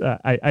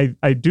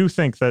 I do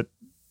think that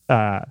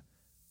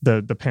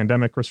the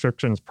pandemic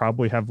restrictions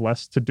probably have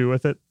less to do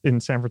with it in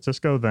San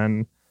Francisco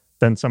than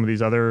some of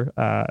these other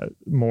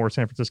more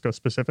San Francisco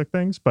specific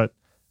things. But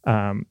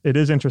it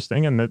is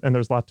interesting, and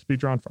there's a lot to be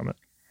drawn from it.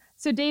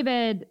 So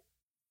David,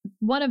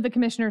 one of the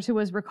commissioners who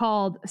was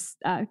recalled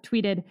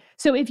tweeted,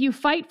 "So if you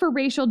fight for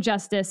racial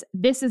justice,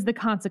 this is the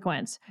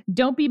consequence.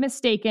 Don't be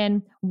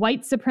mistaken.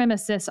 White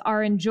supremacists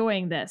are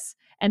enjoying this,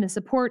 and the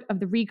support of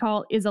the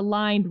recall is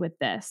aligned with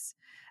this."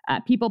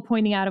 People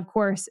pointing out, of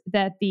course,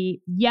 that the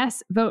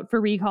yes vote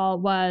for recall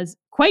was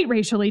quite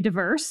racially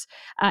diverse,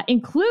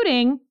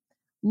 including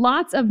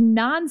lots of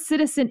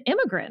non-citizen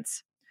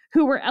immigrants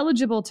who were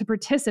eligible to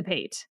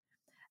participate.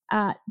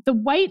 The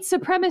white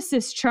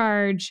supremacist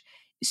charge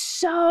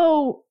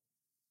so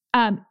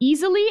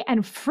easily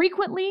and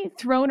frequently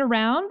thrown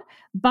around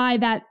by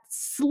that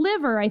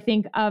sliver, I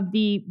think, of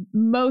the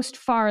most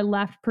far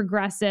left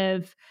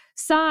progressive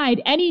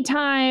side.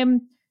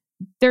 Anytime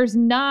there's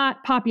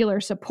not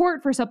popular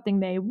support for something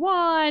they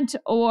want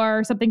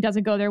or something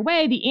doesn't go their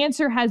way, the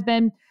answer has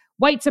been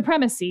white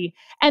supremacy.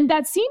 And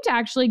that seemed to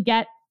actually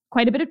get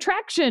quite a bit of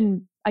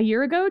traction a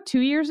year ago,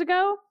 2 years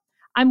ago.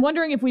 I'm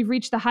wondering if we've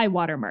reached the high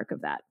water mark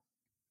of that.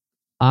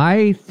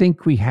 I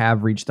think we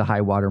have reached the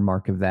high water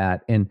mark of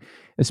that, and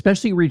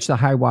especially reached the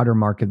high water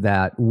mark of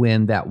that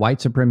when that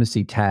white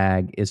supremacy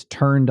tag is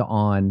turned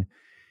on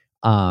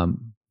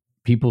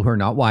people who are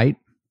not white,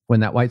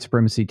 when that white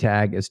supremacy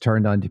tag is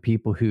turned on to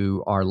people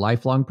who are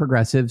lifelong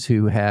progressives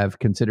who have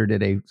considered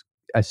it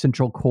a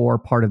central core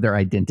part of their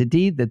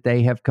identity, that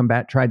they have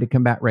tried to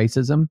combat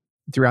racism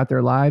throughout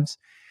their lives.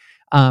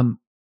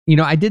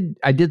 I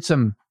did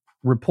some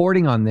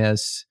reporting on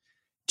this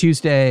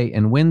Tuesday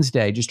and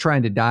Wednesday, just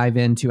trying to dive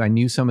into, I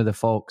knew some of the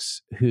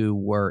folks who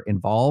were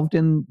involved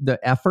in the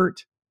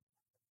effort.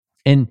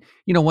 And,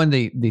 one of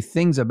the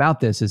things about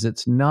this is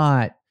it's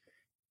not,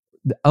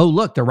 oh,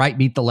 look, the right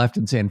beat the left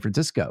in San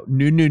Francisco.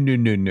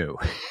 No.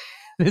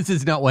 This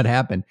is not what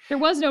happened. There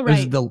was no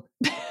right.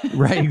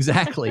 Right,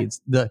 exactly.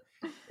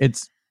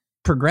 It's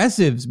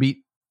progressives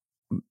beat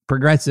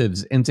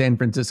progressives in San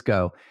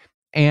Francisco.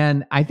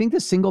 And I think the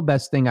single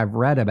best thing I've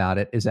read about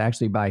it is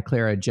actually by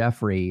Clara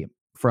Jeffrey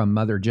from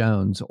Mother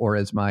Jones, or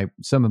as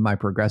some of my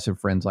progressive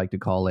friends like to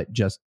call it,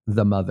 just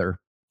the mother.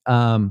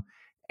 And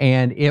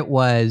it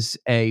was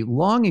a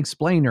long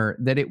explainer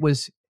that it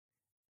was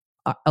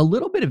a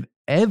little bit of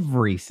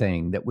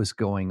everything that was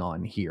going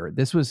on here.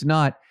 This was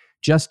not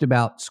just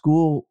about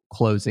school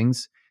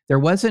closings. There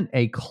wasn't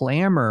a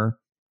clamor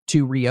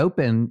to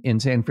reopen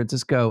in San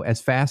Francisco as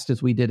fast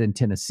as we did in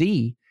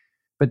Tennessee,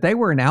 but they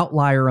were an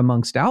outlier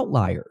amongst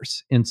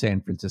outliers in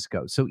San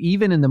Francisco. So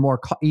even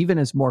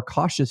as more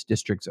cautious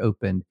districts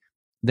opened,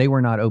 they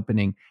were not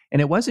opening.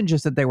 And it wasn't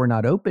just that they were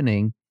not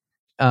opening.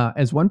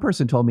 As one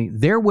person told me,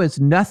 there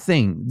was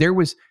nothing. There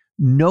was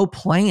no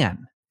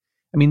plan.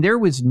 I mean, there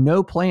was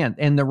no plan.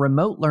 And the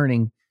remote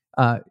learning,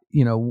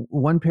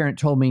 one parent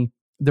told me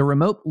the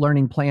remote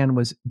learning plan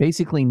was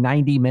basically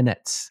 90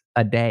 minutes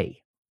a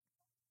day.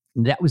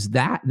 That was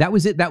that. That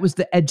was it. That was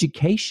the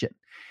education.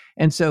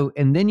 And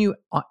then you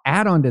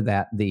add on to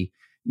that the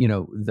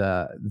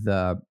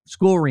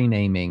school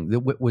renaming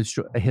that was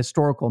a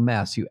historical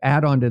mess. You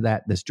add on to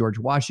that this George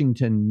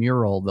Washington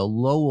mural, the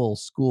Lowell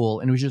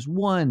School, and it was just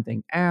one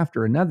thing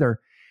after another.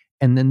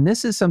 And then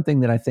this is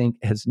something that I think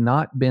has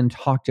not been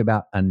talked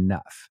about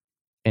enough.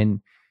 And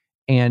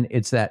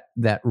it's that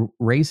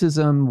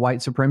racism,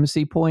 white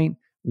supremacy point.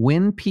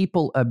 When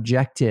people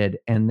objected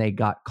and they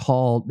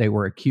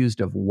were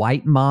accused of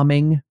white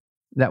momming.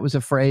 That was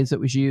a phrase that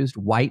was used,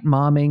 white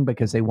momming,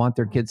 because they want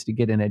their kids to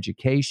get an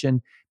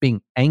education,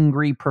 being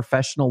angry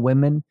professional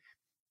women.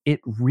 It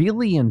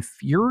really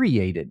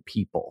infuriated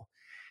people.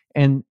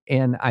 And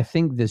I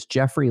think this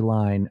Jeffrey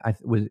line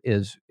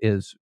is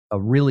a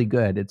really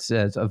good. It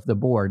says of the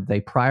board,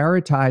 they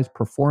prioritize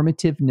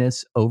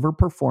performativeness over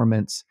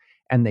performance,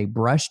 and they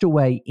brushed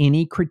away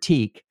any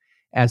critique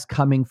as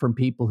coming from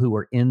people who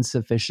were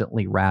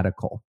insufficiently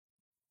radical.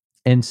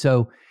 And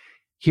so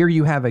here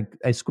you have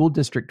a school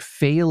district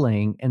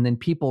failing, and then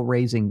people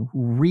raising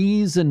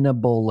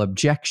reasonable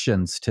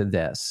objections to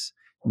this,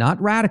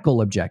 not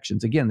radical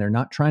objections. Again, they're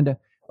not trying to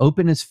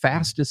open as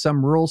fast as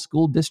some rural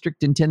school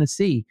district in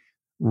Tennessee.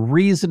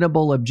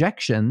 Reasonable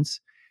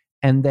objections,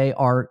 and they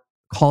are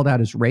called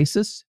out as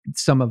racist.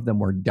 Some of them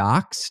were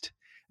doxxed.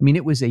 I mean,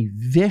 it was a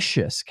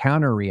vicious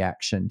counter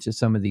reaction to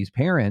some of these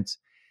parents.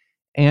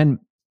 And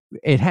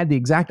it had the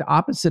exact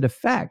opposite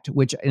effect,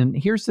 and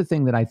here's the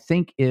thing that I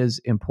think is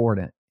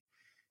important.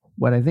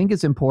 What I think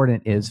is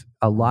important is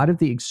a lot of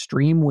the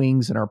extreme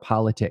wings in our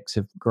politics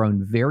have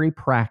grown very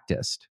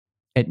practiced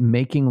at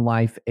making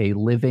life a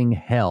living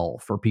hell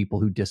for people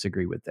who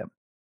disagree with them.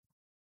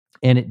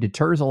 And it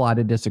deters a lot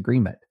of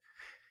disagreement.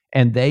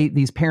 And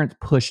these parents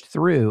pushed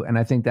through, and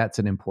I think that's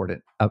a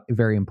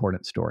very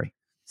important story.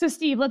 So,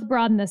 Steve, let's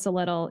broaden this a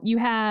little. You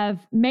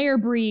have Mayor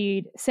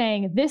Breed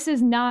saying, this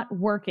is not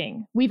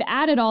working. We've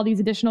added all these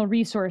additional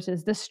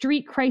resources, the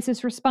street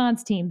crisis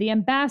response team, the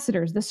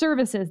ambassadors, the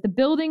services, the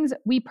buildings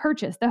we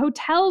purchased, the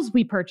hotels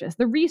we purchased,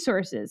 the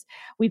resources.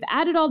 We've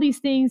added all these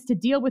things to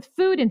deal with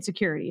food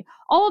insecurity,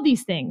 all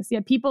these things.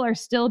 Yet people are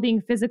still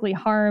being physically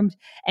harmed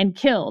and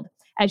killed,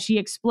 as she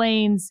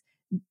explains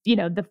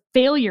the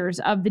failures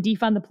of the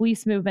defund the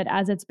police movement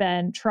as it's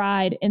been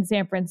tried in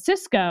San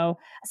Francisco,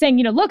 saying,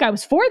 look, I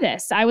was for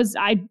this.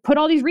 I put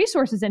all these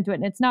resources into it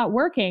and it's not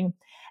working.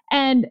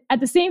 And at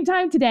the same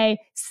time today,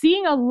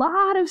 seeing a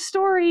lot of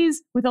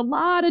stories with a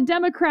lot of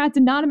Democrats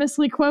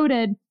anonymously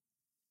quoted,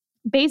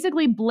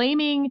 basically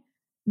blaming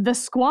the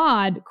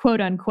squad,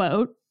 quote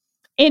unquote,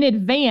 in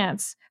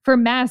advance for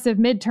massive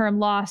midterm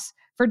loss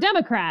for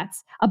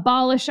Democrats.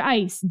 Abolish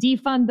ICE,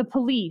 defund the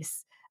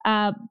police.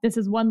 This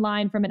is one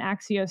line from an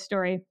Axios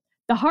story.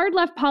 The hard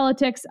left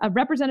politics of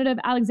Representative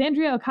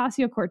Alexandria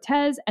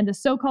Ocasio-Cortez and the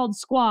so-called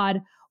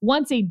squad,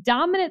 once a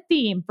dominant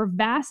theme for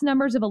vast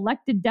numbers of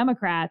elected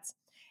Democrats,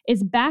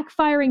 is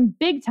backfiring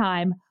big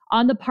time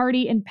on the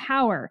party in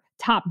power,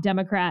 top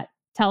Democrat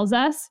tells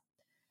us.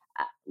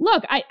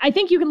 Look, I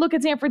think you can look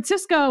at San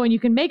Francisco and you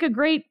can make a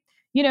great,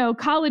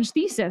 college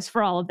thesis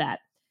for all of that.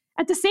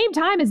 At the same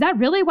time, is that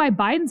really why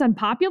Biden's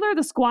unpopular?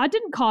 The squad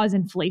didn't cause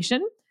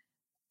inflation.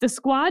 The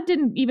squad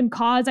didn't even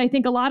cause, I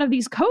think, a lot of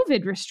these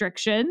COVID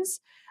restrictions.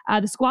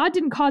 The squad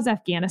didn't cause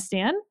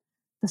Afghanistan.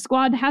 The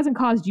squad hasn't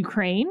caused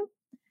Ukraine.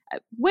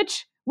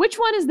 Which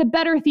one is the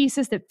better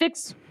thesis that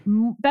fits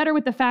better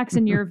with the facts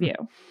in your view?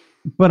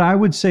 But I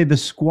would say the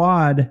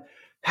squad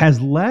has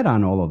led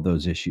on all of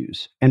those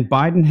issues, and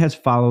Biden has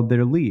followed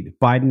their lead.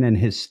 Biden and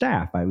his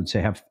staff, I would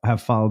say,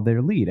 have followed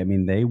their lead. I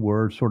mean, they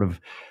were sort of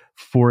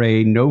for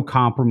a no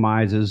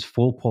compromises,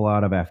 full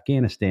pullout of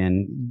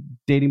Afghanistan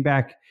dating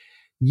back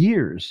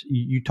years.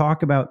 You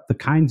talk about the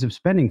kinds of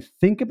spending.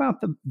 Think about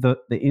the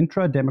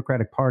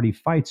intra-Democratic Party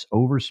fights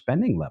over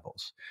spending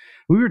levels.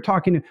 We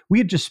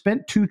had just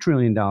spent $2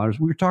 trillion.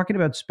 We were talking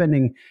about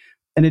spending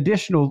an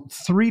additional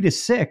 3 to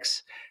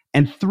 6,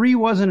 and 3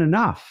 wasn't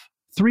enough.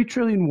 3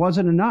 trillion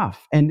wasn't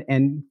enough,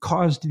 and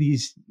caused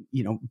these,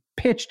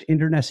 pitched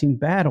internecine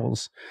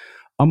battles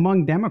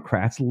among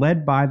Democrats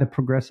led by the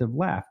progressive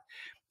left.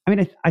 I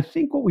mean, I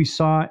think what we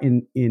saw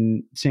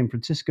in San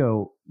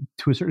Francisco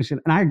to a certain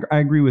extent, and I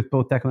agree with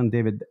both Declan and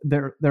David,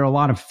 there are a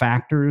lot of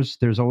factors.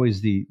 There's always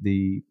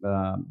the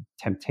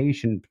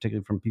temptation,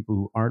 particularly from people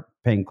who aren't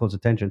paying close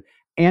attention.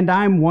 And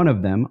I'm one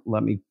of them.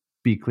 Let me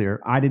be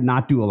clear. I did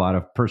not do a lot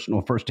of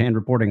personal firsthand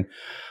reporting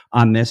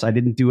on this. I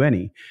didn't do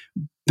any.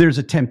 There's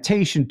a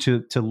temptation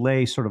to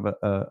lay sort of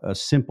a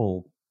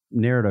simple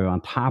narrative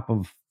on top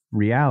of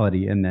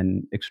reality and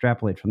then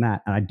extrapolate from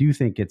that. And I do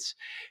think it's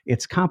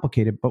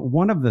complicated. But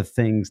one of the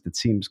things that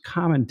seems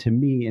common to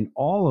me in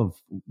all of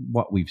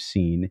what we've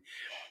seen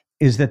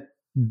is that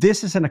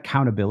this is an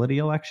accountability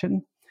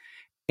election.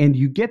 And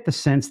you get the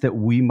sense that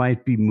we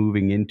might be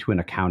moving into an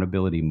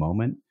accountability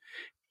moment,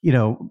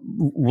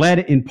 led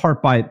in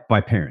part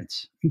by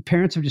parents.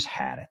 Parents have just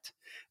had it.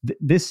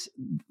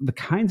 The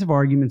kinds of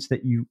arguments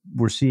that you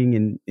were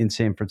seeing in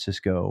San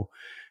Francisco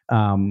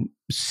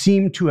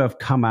seem to have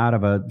come out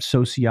of a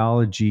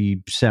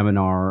sociology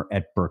seminar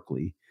at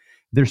Berkeley.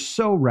 They're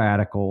so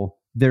radical.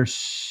 They're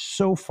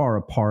so far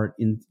apart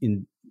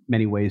in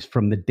many ways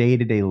from the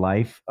day-to-day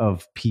life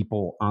of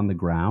people on the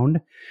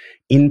ground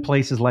in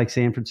places like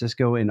San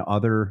Francisco and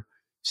other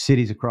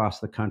cities across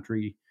the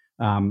country,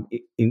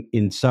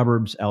 in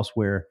suburbs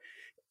elsewhere,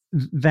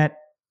 that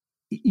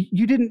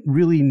you didn't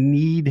really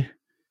need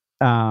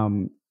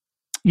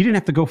you didn't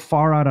have to go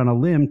far out on a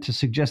limb to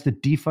suggest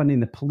that defunding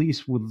the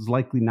police was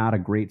likely not a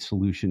great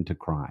solution to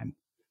crime,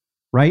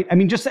 right? I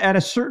mean, just at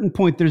a certain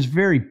point, there's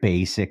very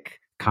basic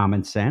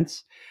common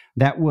sense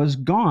that was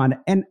gone.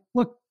 And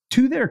look,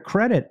 to their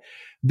credit,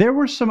 there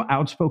were some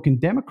outspoken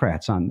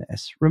Democrats on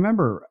this.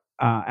 Remember,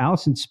 Abigail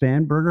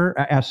Spanberger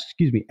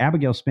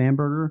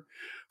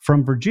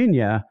from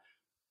Virginia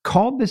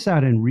called this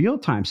out in real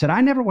time, said,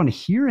 I never want to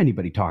hear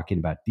anybody talking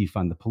about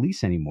defund the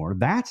police anymore.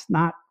 That's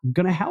not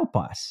going to help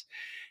us.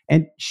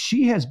 And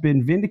she has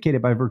been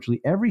vindicated by virtually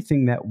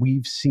everything that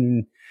we've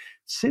seen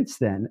since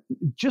then.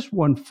 Just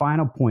one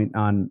final point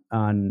on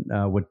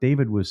what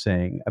David was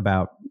saying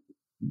about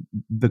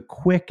the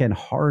quick and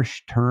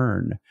harsh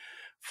turn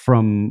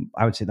from,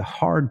 I would say, the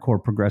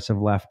hardcore progressive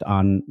left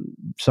on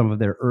some of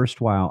their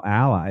erstwhile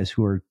allies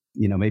who are,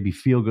 maybe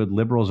feel-good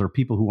liberals or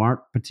people who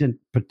aren't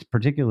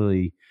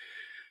particularly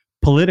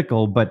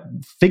political, but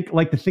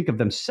think of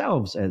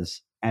themselves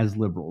as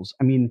liberals.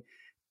 I mean,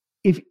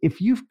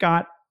 if you've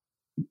got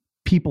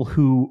people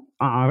who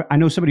I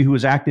know somebody who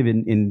was active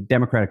in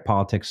Democratic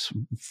politics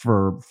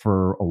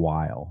for a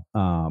while,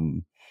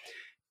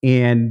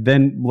 and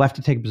then left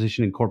to take a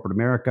position in corporate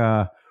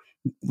America.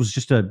 Was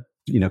just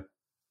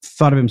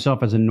thought of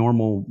himself as a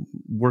normal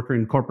worker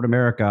in corporate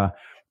America,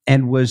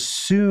 and was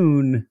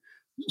soon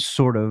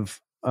sort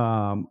of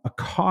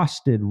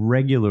accosted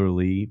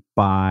regularly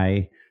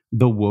by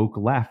the woke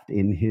left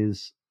in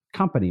his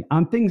company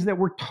on things that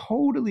were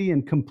totally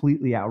and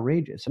completely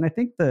outrageous. And I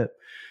think the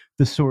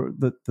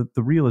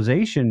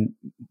realization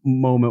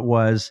moment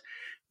was,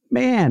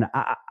 man,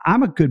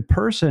 I'm a good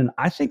person.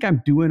 I think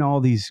I'm doing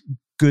all these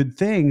good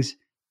things,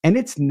 and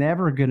it's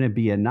never going to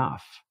be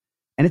enough.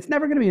 And it's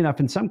never going to be enough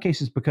in some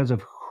cases because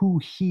of who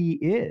he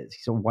is.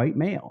 He's a white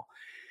male.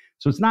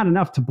 So it's not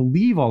enough to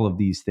believe all of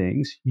these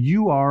things.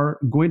 You are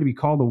going to be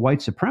called a white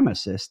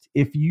supremacist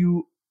if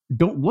you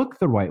don't look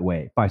the right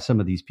way by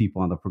some of these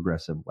people on the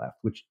progressive left,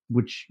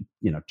 which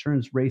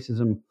turns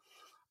racism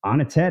on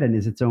its head and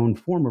is its own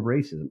form of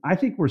racism. I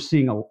think we're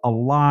seeing a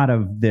lot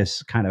of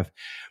this kind of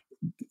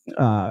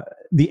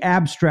the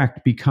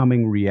abstract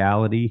becoming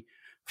reality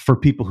for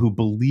people who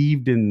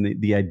believed in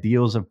the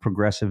ideals of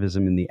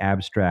progressivism in the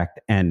abstract,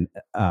 and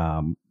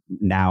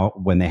now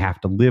when they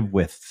have to live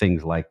with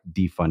things like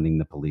defunding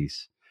the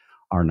police,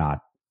 are not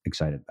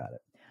excited about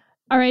it.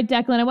 All right,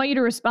 Declan, I want you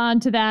to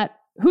respond to that.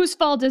 Whose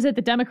fault is it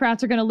the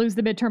Democrats are going to lose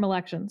the midterm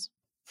elections?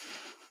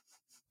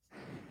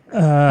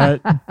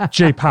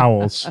 Jay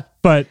Powell's,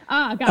 but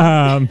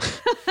I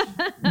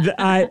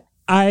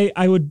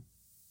would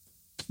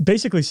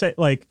basically say,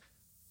 like,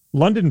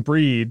 London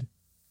Breed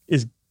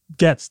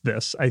gets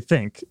this. I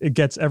think it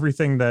gets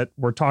everything that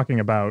we're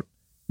talking about.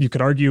 You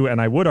could argue, and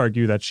I would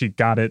argue, that she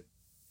got it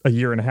a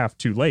year and a half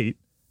too late,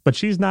 but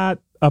she's not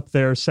up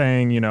there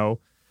saying,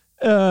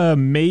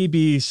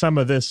 maybe some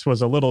of this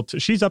was a little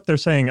she's up there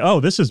saying, oh,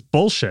 this is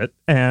bullshit,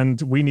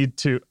 and we need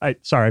to,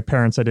 sorry,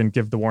 parents, I didn't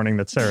give the warning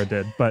that Sarah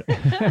did, but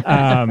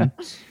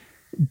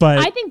but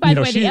I think, by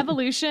the way, the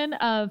evolution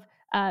of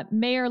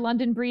Mayor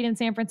London Breed in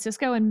San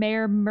Francisco and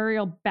Mayor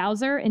Muriel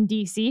Bowser in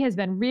DC has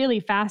been really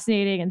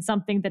fascinating, and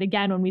something that,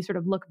 again, when we sort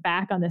of look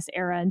back on this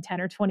era in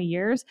 10 or 20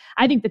 years,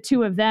 I think the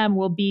two of them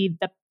will be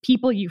the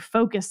people you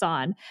focus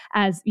on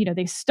as,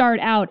 they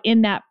start out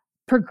in that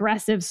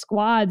progressive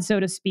squad, so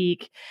to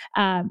speak.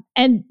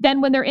 And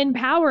then when they're in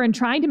power and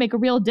trying to make a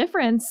real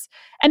difference,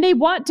 and they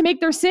want to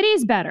make their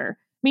cities better.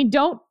 I mean,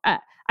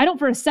 I don't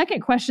for a second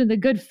question the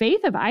good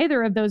faith of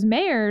either of those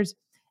mayors.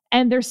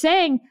 And they're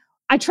saying,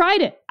 I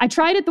tried it. I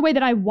tried it the way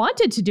that I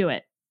wanted to do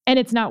it, and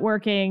it's not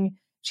working.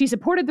 She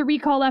supported the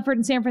recall effort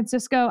in San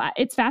Francisco.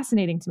 It's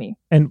fascinating to me.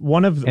 And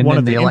one of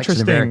the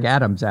election of Eric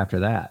Adams after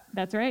that.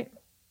 That's right.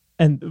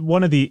 And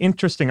one of the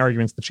interesting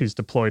arguments that she's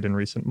deployed in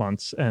recent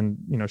months, and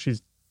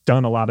she's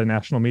done a lot of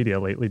national media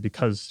lately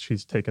because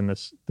she's taken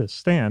this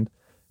stand,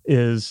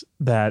 is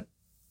that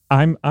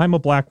I'm a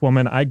Black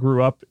woman. I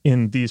grew up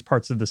in these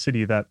parts of the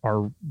city that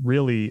are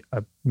really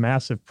a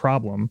massive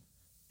problem,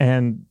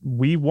 and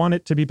we want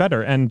it to be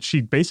better. And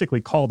she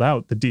basically called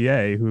out the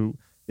DA, who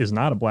is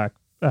not a Black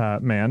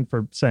man,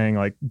 for saying,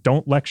 like,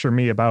 don't lecture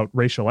me about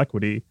racial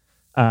equity.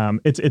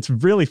 It's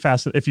really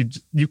fascinating. If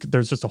you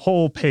there's just a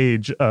whole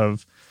page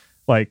of,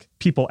 like,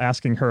 people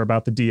asking her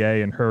about the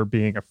DA and her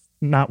being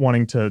not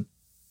wanting to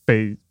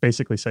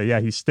basically say,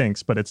 yeah, he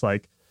stinks. But it's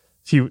like,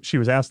 she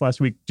was asked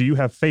last week, do you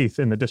have faith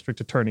in the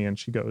district attorney? And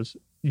she goes,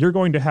 you're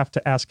going to have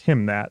to ask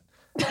him that.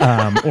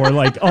 Or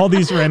like all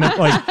these random,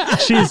 like,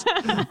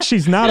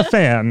 she's not a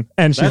fan,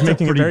 and she's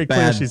making it very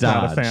clear she's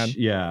not a fan.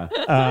 Yeah.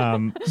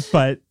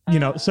 But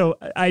so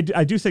I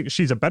do think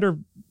she's a better,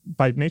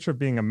 by nature of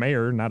being a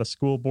mayor, not a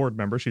school board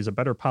member, she's a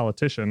better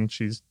politician.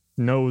 She's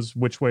knows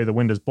which way the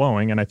wind is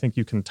blowing, and I think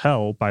you can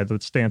tell by the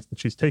stance that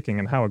she's taking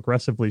and how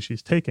aggressively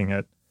she's taking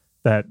it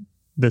that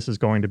this is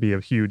going to be a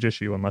huge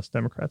issue unless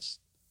Democrats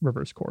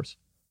reverse course.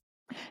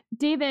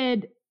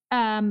 David,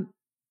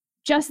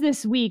 just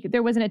this week,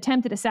 there was an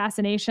attempted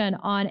assassination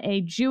on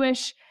a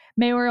Jewish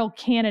mayoral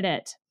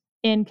candidate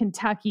in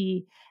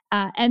Kentucky,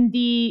 and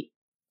the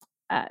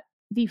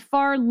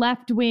far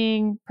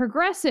left-wing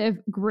progressive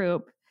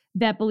group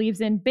that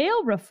believes in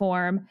bail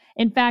reform,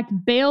 in fact,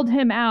 bailed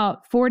him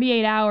out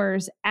 48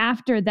 hours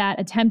after that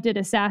attempted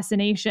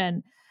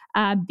assassination.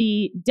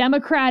 The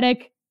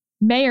Democratic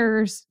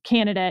mayor's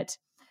candidate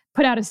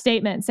put out a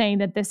statement saying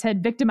that this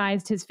had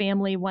victimized his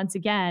family once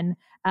again.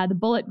 The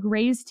bullet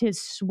grazed his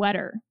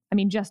sweater. I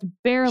mean, just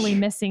barely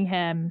missing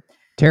him.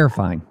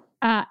 Terrifying.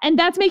 And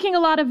that's making a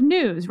lot of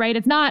news, right?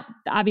 It's not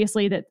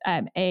obviously that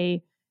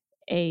a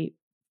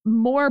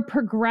more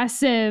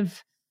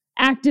progressive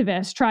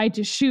activist tried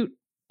to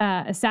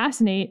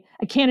assassinate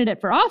a candidate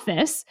for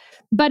office.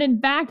 But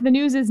in fact, the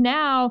news is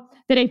now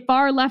that a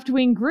far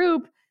left-wing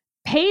group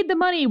paid the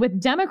money with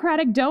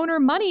Democratic donor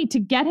money to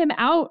get him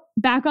out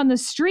back on the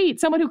street.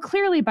 Someone who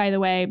clearly, by the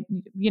way,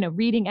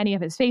 reading any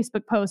of his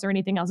Facebook posts or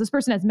anything else, this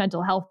person has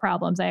mental health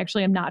problems. I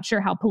actually am not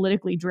sure how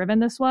politically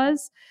driven this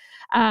was.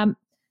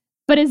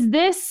 But is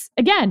this,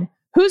 again,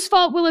 whose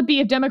fault will it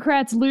be if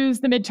Democrats lose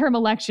the midterm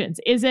elections?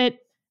 Is it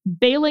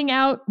bailing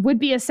out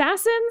would-be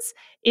assassins?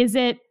 Is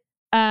it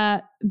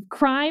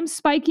crime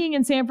spiking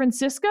in San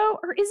Francisco,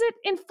 or is it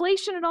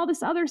inflation and all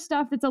this other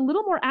stuff that's a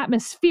little more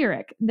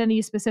atmospheric than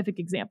these specific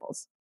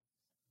examples?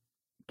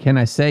 Can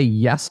I say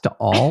yes to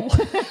all?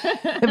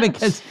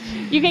 Because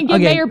you can give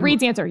Mayor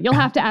Breed's answer. You'll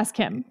have to ask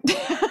him.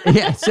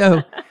 Yeah.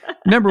 So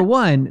number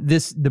one,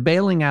 the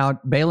bailing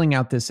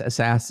out this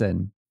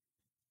assassin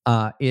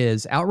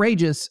is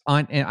outrageous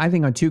and I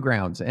think on two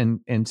grounds.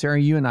 And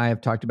Sarah, you and I have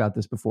talked about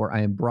this before.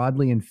 I am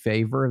broadly in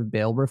favor of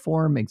bail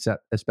reform,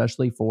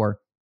 especially for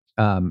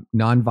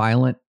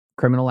nonviolent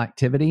criminal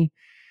activity.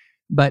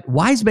 But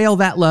why is bail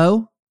that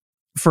low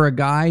for a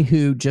guy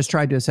who just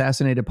tried to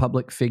assassinate a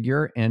public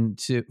figure, and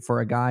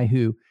for a guy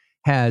who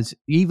has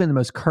even the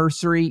most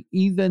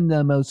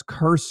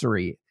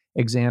cursory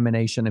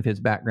examination of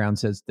his background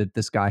says that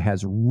this guy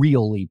has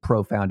really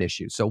profound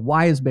issues? So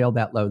why is bail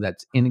that low?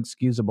 That's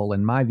inexcusable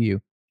in my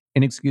view.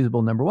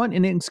 Inexcusable, number one.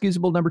 And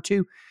inexcusable, number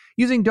two.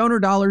 Using donor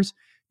dollars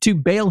to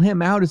bail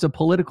him out as a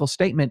political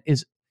statement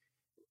is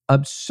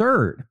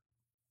absurd.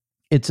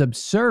 It's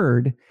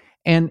absurd.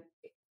 And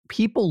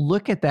people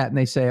look at that and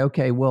they say,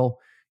 okay, well,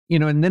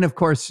 and then of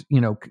course,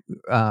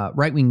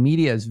 right-wing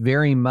media is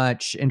very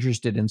much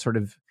interested in sort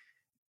of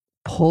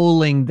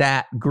pulling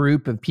that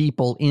group of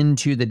people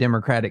into the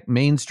Democratic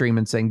mainstream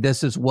and saying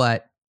this is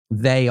what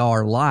they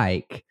are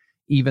like,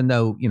 even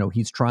though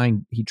he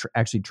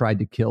actually tried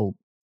to kill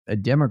a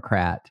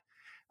Democrat.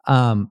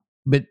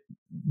 But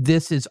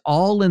this is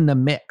all in the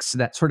mix,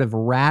 that sort of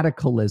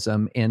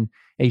radicalism, and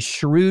a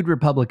shrewd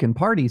Republican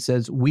Party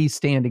says we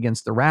stand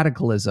against the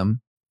radicalism.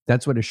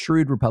 That's what a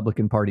shrewd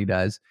Republican Party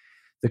does.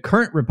 The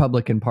current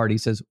Republican Party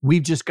says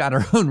we've just got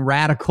our own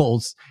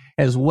radicals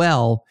as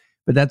well.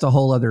 But that's a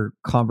whole other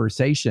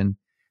conversation.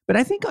 But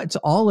I think it's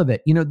all of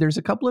it. There's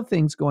a couple of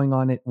things going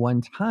on at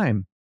one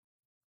time.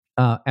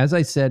 As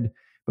I said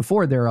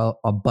before, there are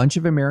a bunch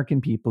of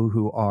American people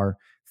who are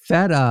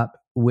fed up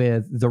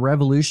with the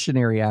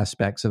revolutionary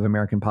aspects of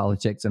American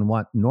politics and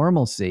want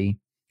normalcy.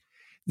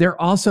 They're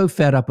also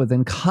fed up with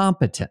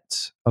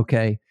incompetence,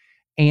 okay?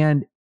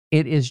 And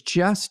it is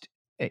just,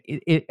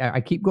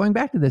 I keep going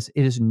back to this,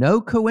 it is no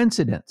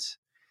coincidence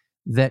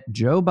that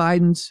Joe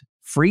Biden's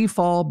free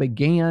fall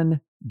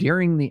began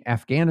during the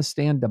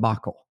Afghanistan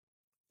debacle.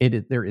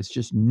 There is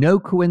just no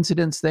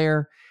coincidence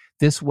there.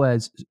 This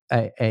was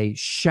a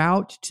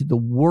shout to the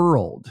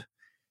world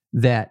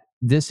that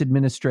this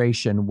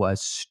administration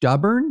was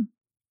stubborn,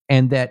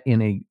 and that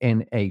in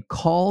a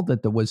call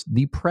that was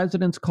the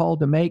president's call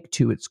to make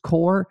to its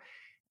core,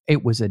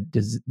 it was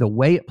the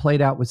way it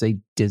played out was a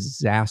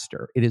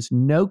disaster. It is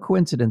no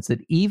coincidence that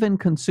even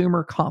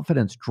consumer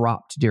confidence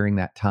dropped during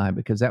that time,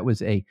 because that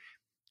was a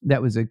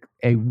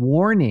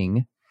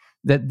warning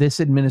that this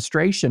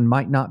administration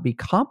might not be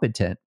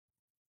competent,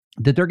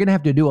 that they're going to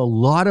have to do a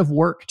lot of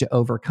work to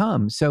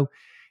overcome. So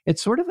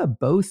it's sort of a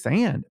both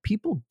and.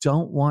 People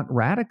don't want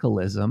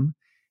radicalism,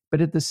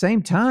 but at the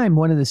same time,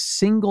 one of the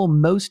single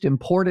most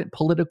important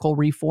political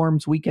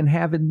reforms we can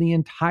have in the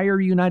entire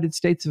United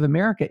States of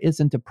America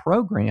isn't a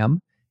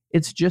program.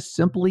 It's just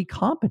simply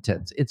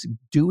competence. It's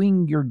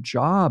doing your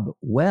job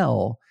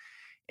well,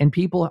 and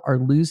people are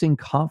losing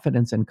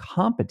confidence and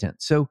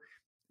competence. So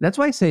that's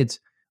why I say it's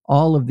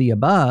all of the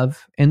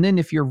above. And then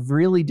if you're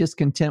really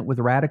discontent with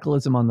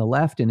radicalism on the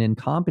left and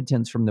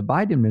incompetence from the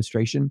Biden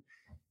administration,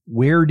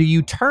 where do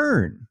you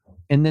turn?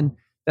 And then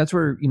that's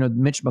where,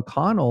 Mitch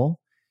McConnell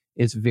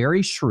is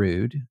very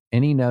shrewd,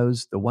 and he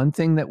knows the one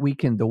thing that we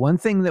can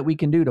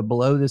do to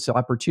blow this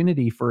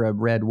opportunity for a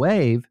red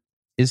wave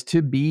is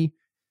to be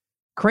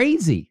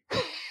crazy.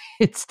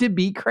 It's to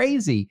be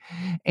crazy.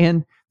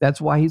 And that's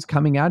why he's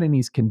coming out and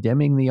he's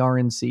condemning the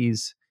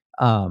RNC's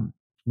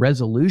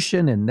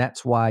resolution. And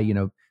that's why,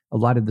 a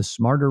lot of the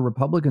smarter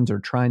Republicans are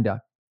trying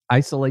to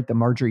isolate the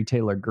Marjorie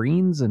Taylor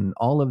Greens and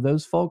all of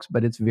those folks,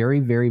 but it's very,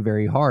 very,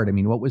 very hard. I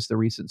mean, what was the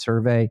recent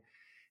survey?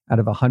 Out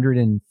of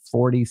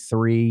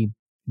 143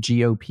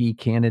 GOP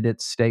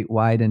candidates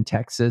statewide in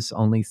Texas,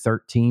 only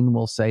 13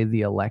 will say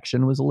the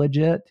election was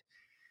legit.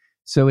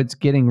 So it's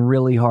getting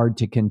really hard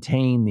to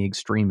contain the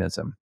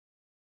extremism.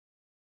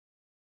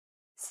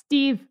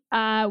 Steve,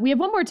 we have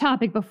one more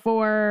topic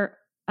before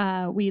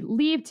we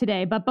leave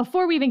today. But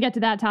before we even get to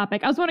that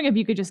topic, I was wondering if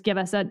you could just give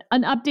us an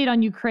update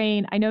on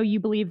Ukraine. I know you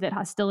believe that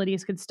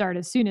hostilities could start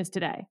as soon as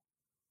today.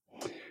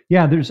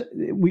 Yeah,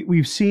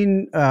 we've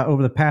seen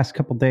over the past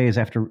couple of days,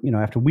 after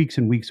weeks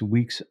and weeks and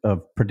weeks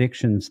of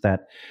predictions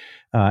that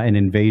an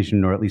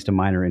invasion, or at least a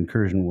minor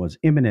incursion, was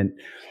imminent,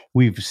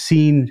 we've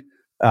seen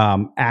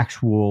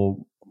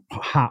actual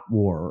hot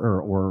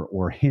war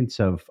or hints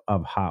of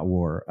hot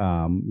war.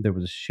 There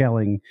was a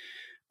shelling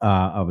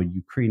of a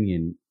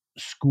Ukrainian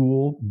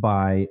school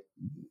by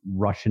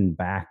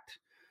Russian-backed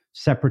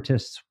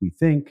separatists, we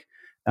think,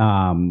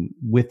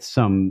 with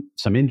some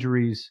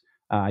injuries.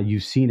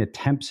 You've seen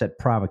attempts at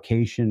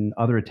provocation,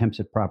 other attempts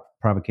at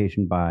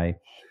provocation by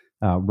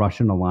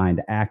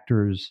Russian-aligned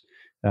actors.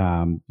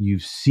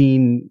 You've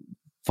seen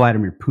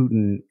Vladimir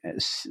Putin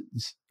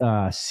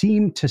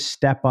seem to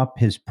step up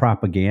his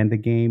propaganda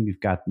game. You've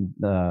got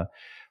the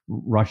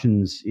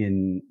Russians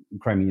in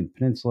Crimean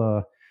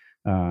Peninsula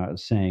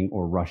saying,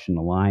 or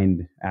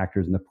Russian-aligned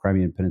actors in the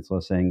Crimean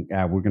Peninsula saying,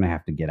 we're going to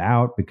have to get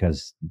out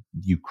because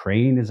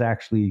Ukraine has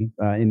actually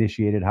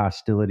initiated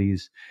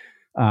hostilities.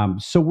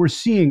 So we're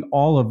seeing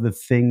all of the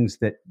things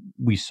that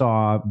we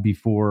saw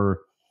before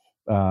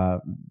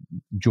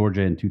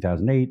Georgia in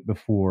 2008,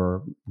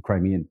 before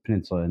Crimean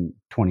Peninsula in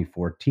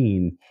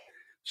 2014,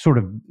 sort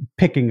of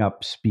picking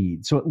up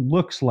speed. So it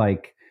looks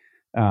like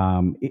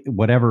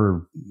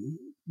whatever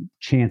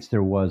chance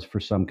there was for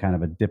some kind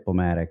of a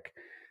diplomatic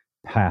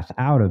path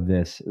out of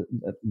this,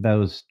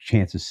 those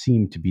chances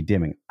seem to be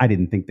dimming. I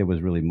didn't think there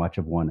was really much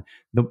of one.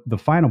 The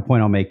final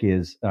point I'll make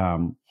is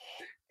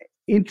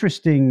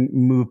interesting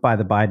move by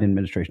the Biden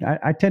administration.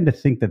 I tend to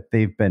think that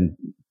they've been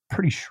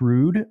pretty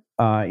shrewd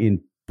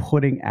in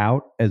putting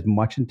out as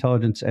much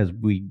intelligence as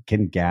we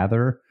can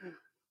gather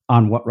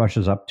on what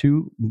Russia's up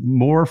to,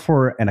 more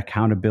for an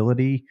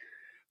accountability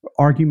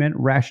argument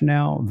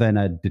rationale than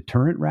a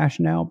deterrent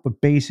rationale,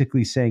 but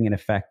basically saying in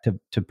effect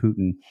to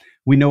Putin,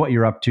 we know what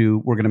you're up to.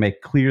 We're going to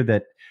make clear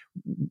that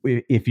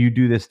if you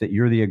do this, that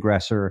you're the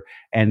aggressor,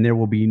 and there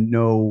will be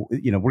no,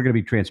 we're going to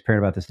be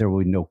transparent about this. There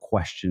will be no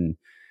question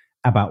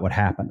about what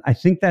happened. I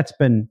think that's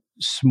been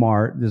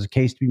smart. There's a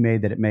case to be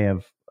made that it may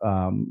have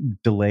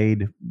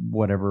delayed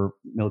whatever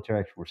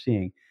military action we're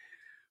seeing.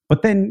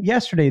 But then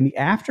yesterday, in the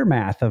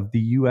aftermath of the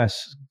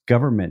U.S.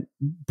 government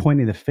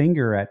pointing the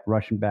finger at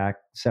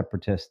Russian-backed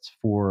separatists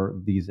for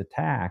these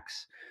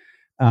attacks,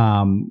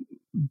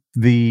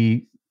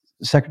 the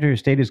Secretary of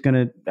State is going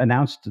to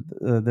announce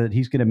that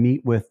he's going to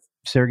meet with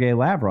Sergei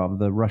Lavrov,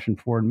 the Russian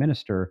foreign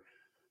minister,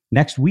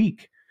 next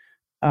week.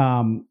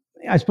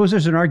 I suppose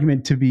there's an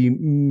argument to be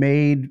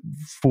made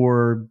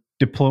for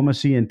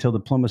diplomacy until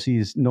diplomacy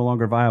is no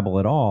longer viable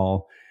at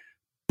all.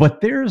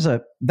 But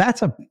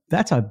that's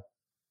a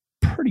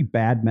pretty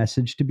bad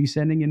message to be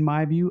sending, in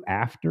my view,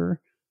 after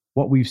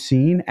what we've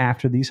seen,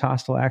 after these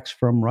hostile acts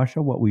from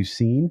Russia, what we've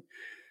seen,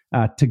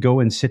 to go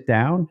and sit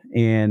down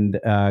and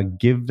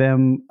give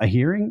them a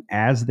hearing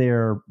as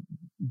they're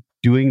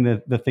doing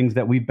the things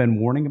that we've been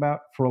warning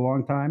about for a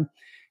long time.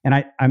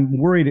 And I'm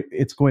worried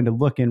it's going to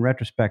look in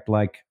retrospect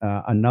like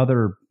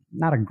another,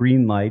 not a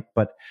green light,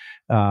 but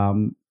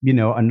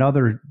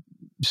another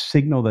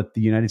signal that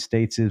the United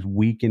States is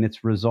weak in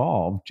its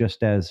resolve,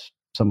 just as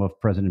some of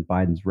President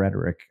Biden's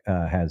rhetoric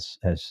has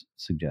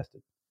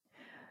suggested.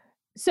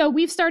 So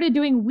we've started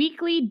doing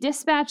weekly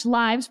Dispatch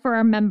Lives for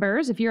our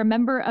members. If you're a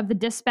member of the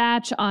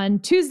Dispatch on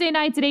Tuesday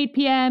nights at 8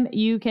 p.m.,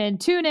 you can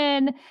tune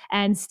in,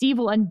 and Steve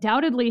will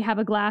undoubtedly have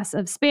a glass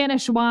of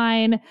Spanish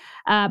wine.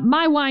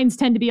 My wines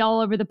tend to be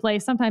all over the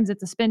place. Sometimes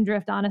it's a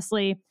Spindrift,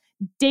 honestly.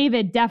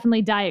 David,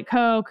 definitely Diet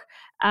Coke.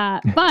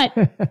 But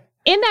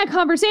in that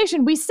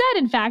conversation, we said,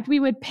 in fact, we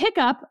would pick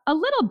up a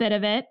little bit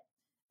of it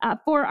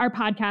for our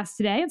podcast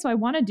today. And so I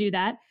want to do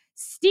that.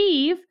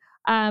 Steve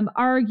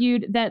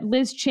argued that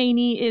Liz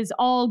Cheney is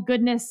all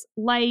goodness,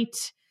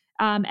 light,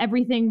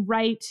 everything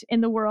right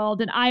in the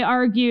world. And I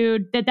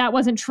argued that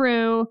wasn't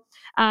true.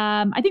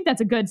 I think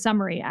that's a good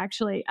summary,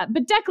 actually.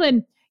 But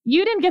Declan,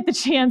 you didn't get the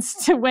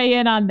chance to weigh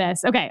in on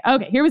this. Okay.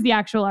 Here was the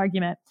actual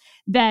argument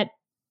that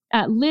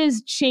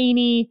Liz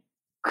Cheney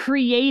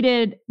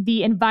created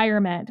the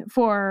environment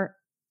for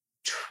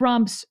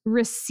Trump's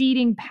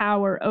receding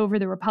power over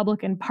the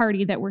Republican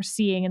Party that we're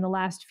seeing in the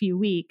last few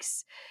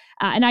weeks.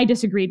 And I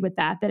disagreed with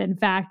that in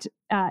fact,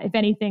 if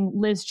anything,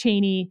 Liz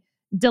Cheney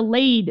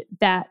delayed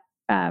that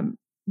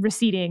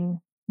receding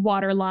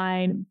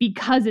waterline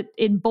because it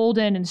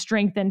emboldened and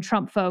strengthened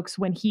Trump folks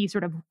when he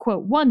sort of,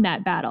 quote, won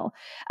that battle.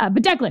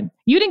 But Declan,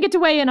 you didn't get to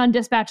weigh in on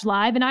Dispatch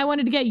Live, and I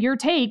wanted to get your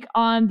take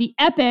on the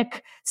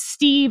epic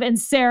Steve and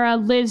Sarah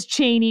Liz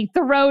Cheney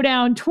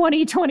throwdown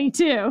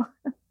 2022.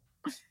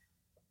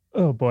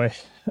 Oh boy.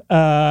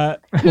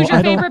 Who's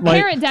your favorite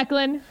parent,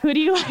 Declan? Who do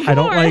you like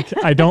more?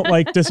 I don't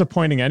like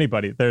disappointing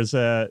anybody. There's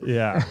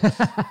yeah.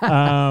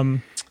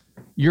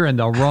 You're in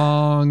the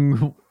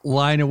wrong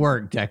line of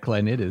work,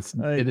 Declan. It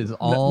is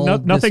all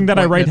nothing that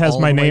I write has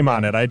my name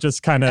on it. I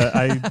just kind of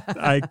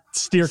I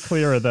steer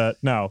clear of the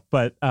no,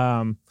 but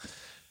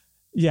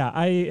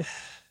yeah,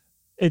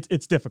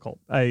 it's difficult.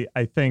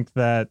 I think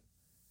that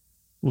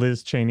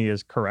Liz Cheney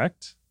is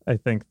correct. I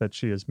think that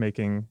she is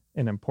making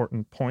an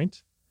important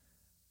point.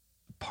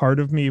 Part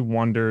of me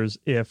wonders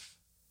if,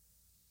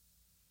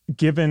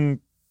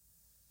 given,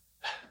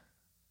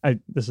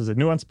 this is a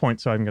nuanced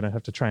point, so I'm going to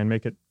have to try and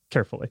make it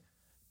carefully.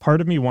 Part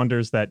of me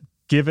wonders that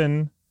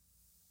given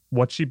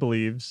what she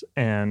believes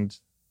and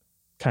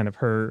kind of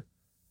her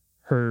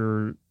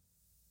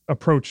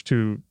approach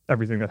to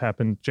everything that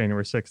happened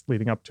January 6th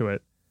leading up to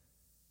it,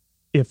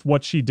 if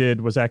what she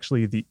did was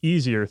actually the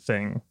easier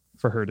thing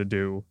for her to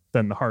do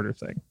than the harder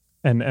thing.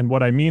 And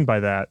what I mean by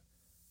that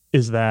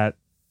is that,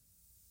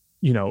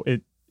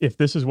 if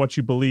this is what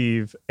you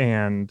believe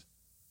and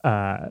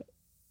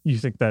you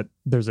think that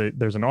there's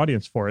an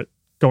audience for it,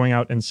 going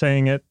out and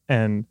saying it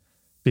and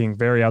being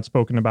very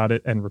outspoken about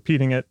it and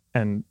repeating it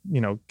and,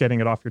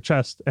 getting it off your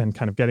chest and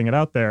kind of getting it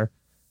out there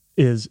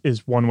is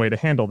one way to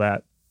handle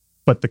that.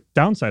 But the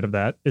downside of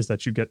that is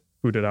that you get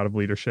booted out of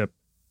leadership,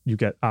 you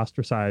get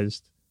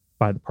ostracized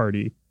by the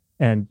party,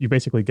 and you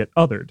basically get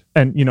othered.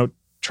 And,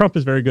 Trump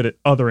is very good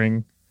at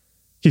othering.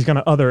 He's going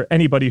to other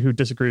anybody who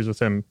disagrees with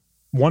him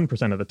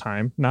 1% of the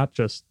time, not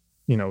just,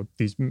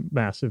 these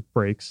massive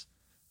breaks.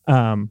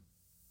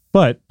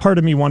 But part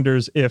of me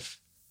wonders if,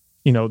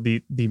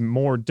 the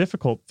more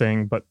difficult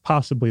thing, but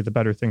possibly the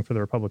better thing for the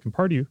Republican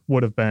Party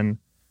would have been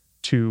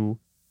to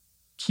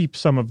keep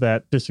some of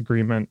that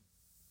disagreement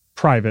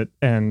private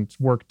and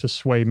work to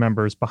sway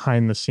members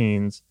behind the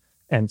scenes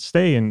and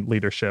stay in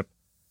leadership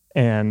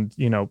and,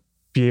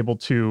 be able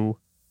to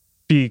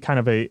be kind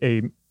of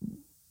a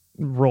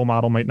role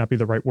model, might not be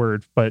the right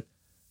word, but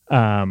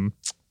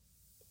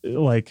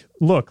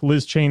look,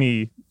 Liz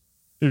Cheney,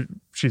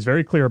 she's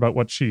very clear about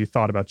what she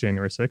thought about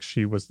January 6th.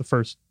 She was the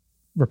first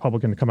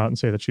Republican to come out and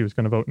say that she was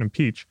going to vote and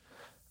impeach.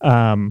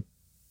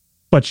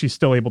 But she's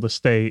still able to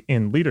stay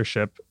in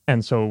leadership.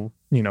 And so,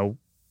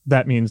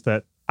 that means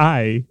that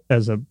I,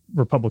 as a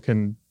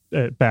Republican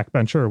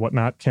backbencher or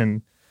whatnot,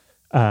 can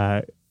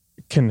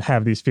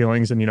have these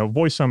feelings and,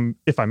 voice them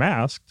if I'm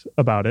asked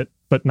about it,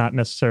 but not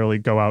necessarily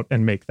go out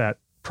and make that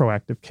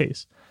proactive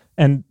case.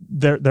 And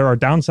there are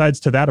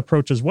downsides to that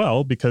approach as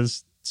well,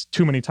 because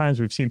too many times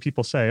we've seen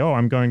people say, oh,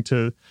 I'm going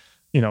to,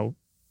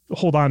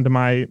 hold on to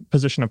my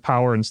position of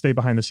power and stay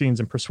behind the scenes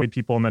and persuade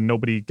people, and then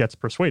nobody gets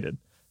persuaded.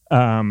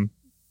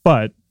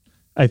 But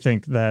I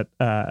think that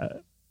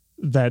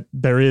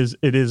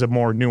it is a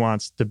more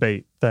nuanced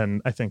debate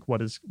than I think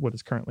what is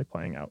currently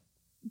playing out.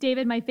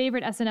 David, my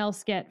favorite SNL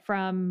skit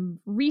from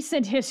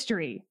recent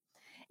history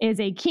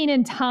is a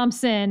Kenan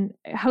Thompson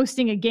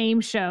hosting a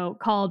game show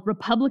called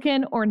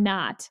Republican or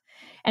Not.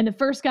 And the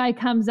first guy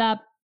comes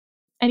up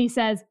and he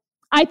says,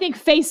 I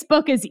think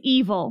Facebook is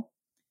evil.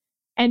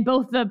 And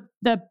both the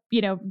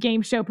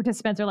game show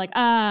participants are like,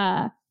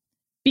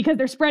 because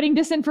they're spreading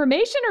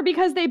disinformation or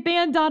because they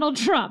banned Donald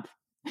Trump?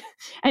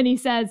 And he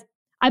says,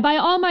 I buy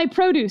all my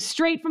produce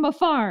straight from a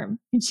farm.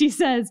 And she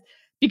says,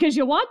 because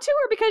you want to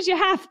or because you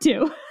have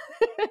to?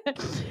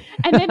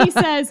 And then he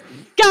says,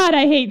 God,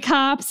 I hate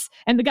cops.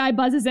 And the guy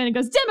buzzes in and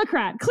goes,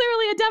 Democrat,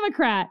 clearly a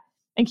Democrat.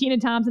 And Kenan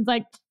Thompson's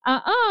like,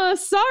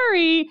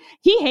 sorry,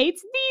 he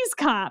hates these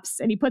cops.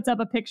 And he puts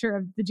up a picture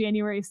of the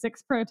January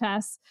 6th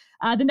protests.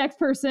 The next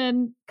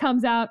person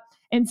comes out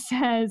and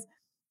says,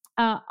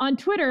 on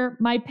Twitter,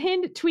 my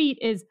pinned tweet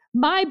is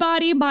my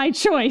body, my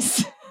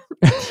choice.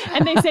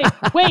 And they say,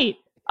 wait,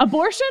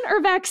 abortion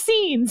or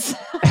vaccines?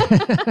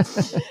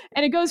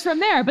 And it goes from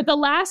there. But the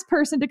last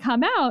person to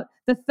come out,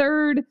 the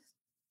third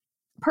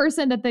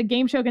person that the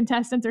game show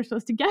contestants are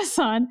supposed to guess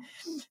on,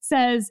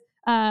 says,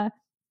 I'm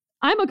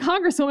a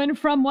congresswoman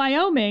from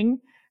Wyoming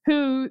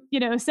who's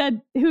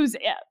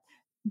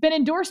been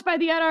endorsed by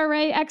the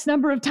NRA X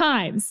number of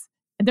times.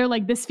 And they're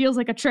like, this feels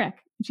like a trick.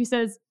 And she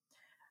says,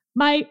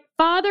 my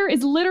father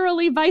is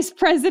literally Vice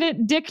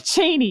President Dick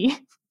Cheney.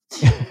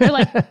 They're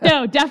like,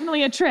 no,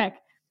 definitely a trick.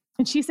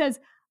 And she says,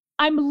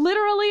 I'm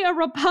literally a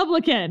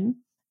Republican.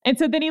 And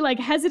so then he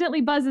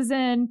hesitantly buzzes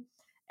in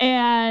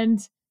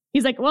and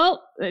he's like,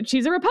 well,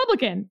 she's a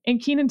Republican.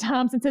 And Kenan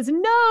Thompson says,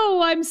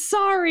 no, I'm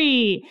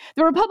sorry.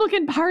 The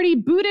Republican Party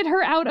booted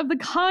her out of the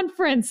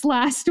conference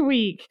last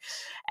week.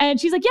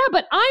 And she's like, yeah,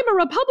 but I'm a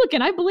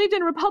Republican. I believed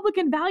in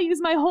Republican values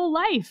my whole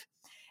life.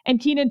 And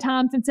Kenan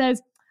Thompson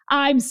says,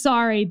 I'm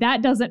sorry,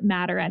 that doesn't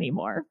matter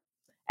anymore.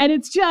 And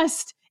it's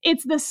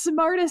the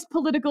smartest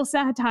political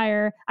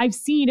satire I've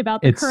seen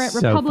about the current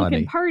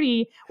Republican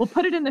Party. We'll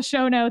put it in the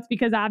show notes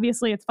because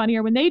obviously it's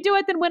funnier when they do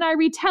it than when I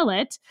retell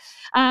it.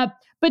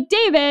 But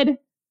David,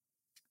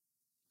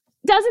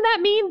 doesn't that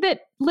mean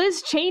that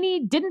Liz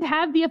Cheney didn't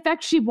have the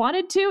effect she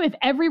wanted to if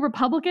every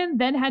Republican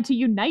then had to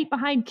unite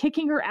behind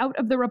kicking her out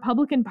of the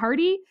Republican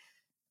Party?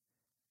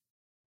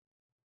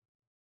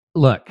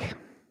 Look,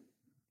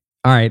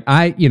 all right,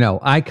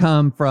 I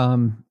come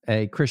from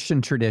a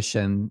Christian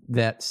tradition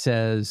that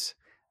says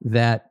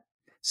that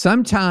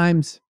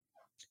sometimes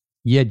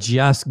you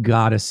just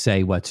got to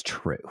say what's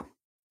true,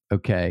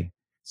 okay?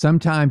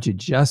 Sometimes you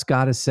just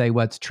got to say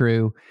what's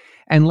true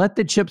and let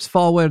the chips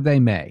fall where they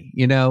may.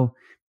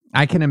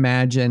 I can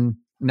imagine,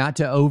 not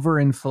to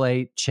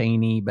overinflate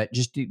Cheney, but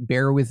just to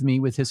bear with me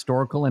with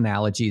historical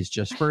analogies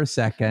just for a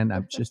second.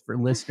 Just for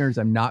listeners,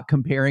 I'm not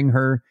comparing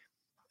her.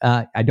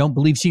 I don't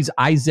believe she's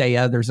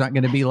Isaiah. There's not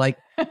going to be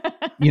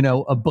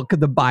a book of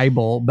the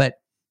Bible, but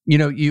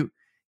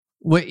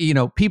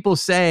people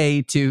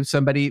say to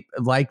somebody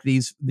like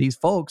these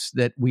folks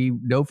that we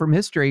know from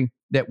history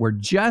that we're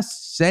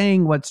just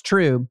saying what's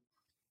true.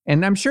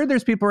 And I'm sure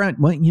there's people around,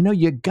 well,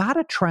 you got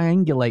to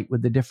triangulate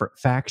with the different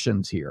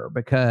factions here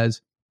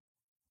because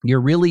you're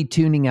really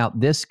tuning out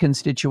this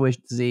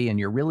constituency and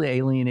you're really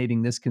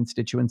alienating this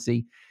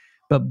constituency.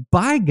 But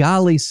by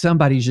golly,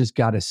 somebody's just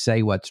got to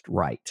say what's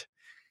right.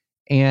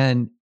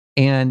 And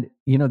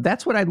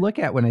that's what I look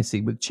at when I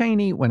see with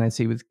Cheney, when I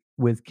see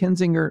with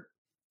Kinzinger.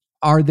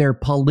 Are there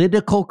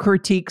political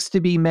critiques to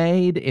be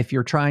made if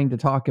you're trying to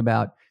talk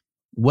about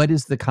what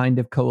is the kind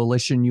of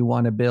coalition you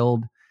want to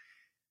build?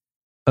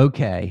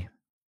 Okay.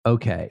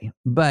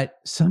 But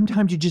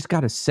sometimes you just got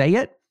to say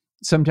it.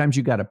 Sometimes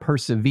you got to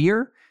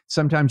persevere.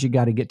 Sometimes you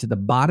got to get to the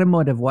bottom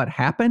of what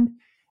happened.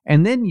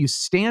 And then you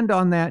stand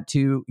on that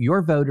to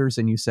your voters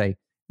and you say,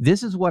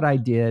 this is what I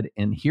did,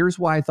 and here's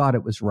why I thought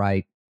it was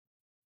right.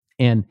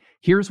 And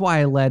here's why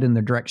I led in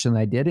the direction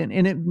I did.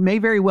 And it may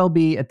very well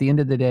be at the end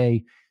of the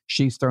day,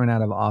 she's thrown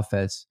out of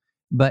office.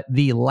 But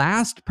the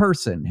last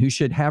person who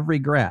should have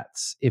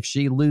regrets if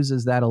she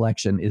loses that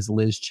election is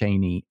Liz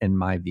Cheney, in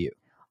my view.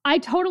 I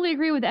totally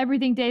agree with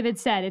everything David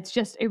said. It's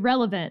just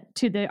irrelevant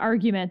to the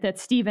argument that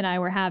Steve and I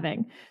were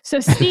having. So,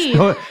 Steve.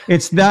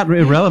 It's not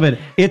irrelevant.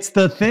 It's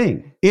the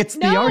thing. It's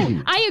the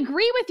argument. I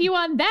agree with you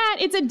on that.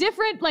 It's a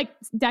different,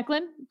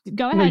 Declan,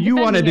 go ahead. No, you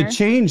wanted to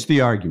change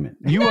the argument.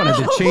 You wanted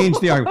to change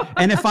the argument.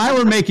 And if I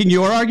were making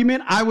your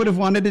argument, I would have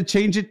wanted to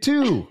change it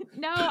too.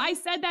 No, I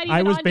said that even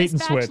I was on bait and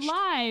Dispatch switch.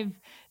 Live.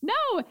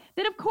 No,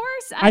 that of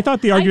course. I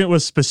thought the argument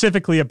was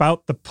specifically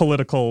about the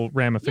political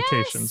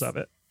ramifications of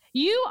it.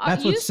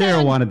 That's what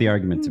Sarah wanted the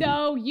argument to be.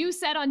 No, you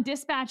said on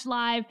Dispatch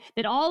Live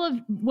that all of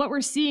what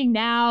we're seeing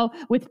now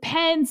with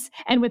Pence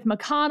and with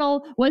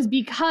McConnell was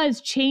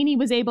because Cheney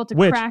was able to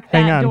crack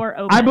that door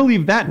open. I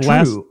believe that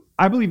true.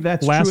 I believe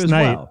that's true as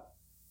well.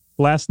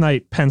 Last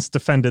night, Pence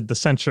defended the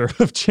censure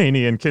of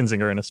Cheney and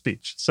Kinzinger in a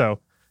speech. So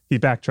he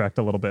backtracked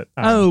a little bit.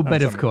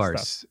 But of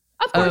course.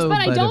 Of course, but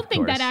I don't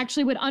think that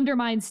actually would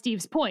undermine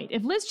Steve's point.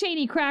 If Liz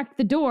Cheney cracked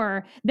the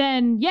door,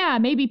 then yeah,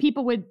 maybe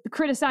people would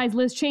criticize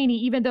Liz Cheney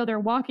even though they're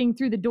walking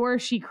through the door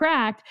she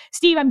cracked.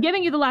 Steve, I'm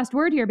giving you the last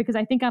word here because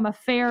I think I'm a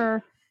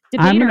fair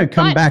debater. I'm going to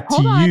come back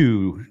to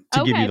you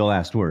to give you the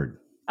last word.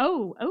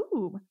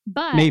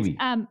 But maybe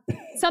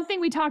something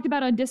we talked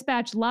about on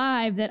Dispatch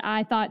Live that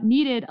I thought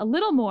needed a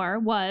little more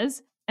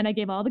was, and I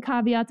gave all the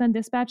caveats on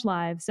Dispatch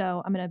Live,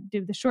 so I'm going to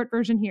do the short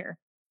version here.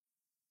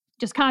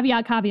 Just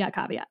caveat.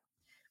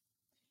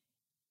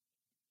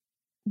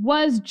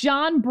 Was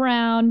John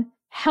Brown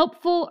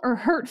helpful or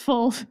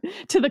hurtful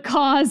to the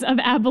cause of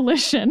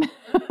abolition?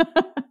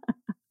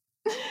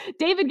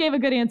 David gave a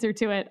good answer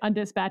to it on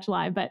Dispatch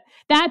Live, but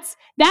that's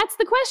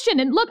the question.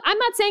 And look, I'm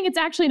not saying it's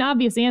actually an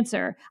obvious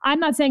answer. I'm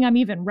not saying I'm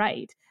even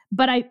right,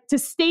 but to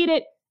state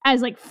it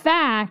as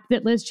fact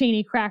that Liz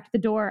Cheney cracked the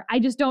door, I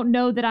just don't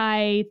know that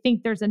I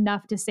think there's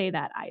enough to say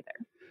that either.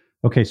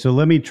 Okay, so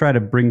let me try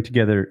to bring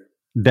together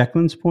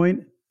Declan's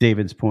point,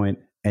 David's point,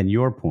 and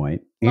your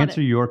point,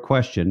 answer your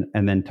question,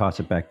 and then toss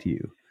it back to you.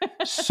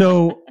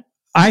 So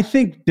I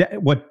think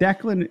what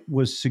Declan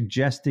was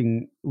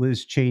suggesting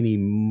Liz Cheney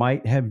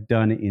might have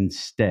done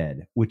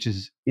instead, which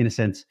is, in a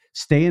sense,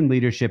 stay in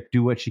leadership,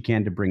 do what she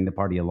can to bring the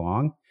party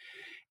along,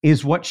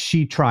 is what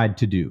she tried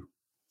to do.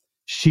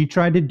 She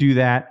tried to do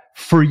that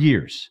for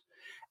years.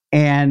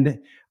 And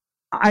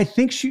I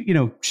think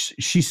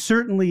she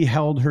certainly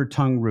held her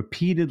tongue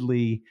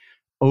repeatedly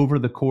over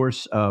the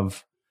course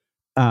of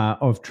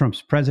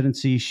Trump's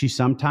presidency. She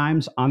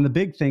sometimes, on the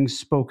big things,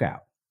 spoke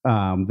out.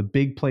 The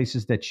big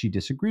places that she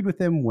disagreed with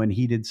him, when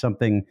he did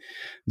something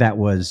that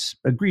was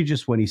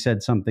egregious, when he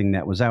said something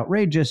that was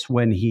outrageous,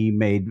 when he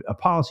made a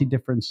policy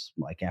difference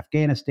like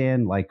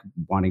Afghanistan, like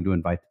wanting to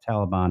invite the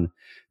Taliban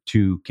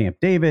to Camp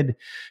David,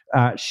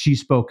 she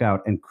spoke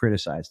out and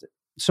criticized it.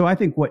 So I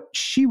think what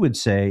she would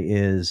say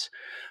is,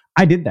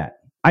 I did that.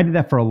 I did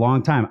that for a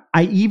long time.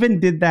 I even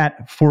did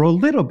that for a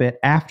little bit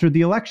after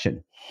the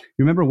election.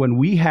 Remember when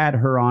we had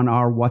her on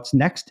our What's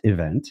Next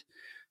event,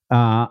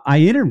 I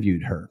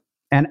interviewed her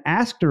and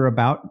asked her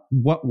about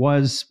what were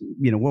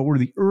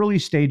the early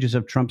stages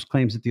of Trump's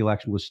claims that the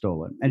election was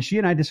stolen. And she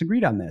and I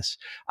disagreed on this.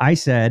 I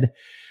said,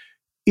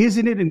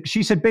 isn't it? And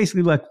she said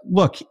basically,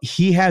 look,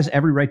 he has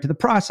every right to the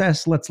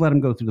process. Let's let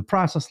him go through the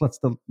process. Let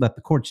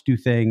the courts do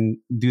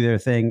their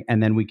thing,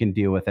 and then we can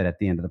deal with it at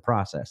the end of the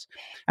process.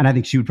 And I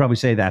think she would probably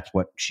say that's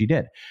what she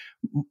did.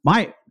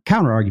 My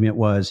counter argument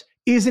was,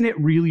 isn't it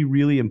really,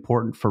 really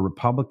important for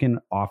Republican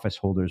office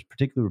holders,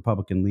 particularly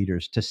Republican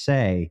leaders, to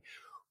say,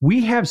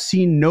 we have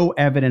seen no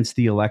evidence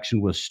the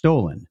election was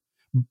stolen,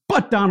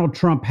 but Donald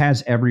Trump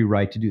has every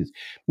right to do this.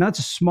 Now, it's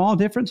a small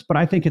difference, but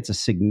I think it's a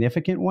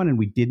significant one, and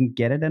we didn't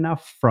get it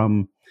enough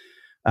from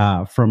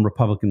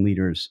Republican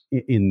leaders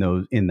in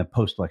the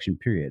post-election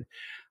period.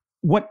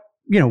 What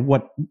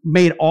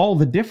made all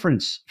the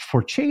difference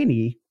for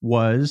Cheney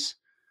was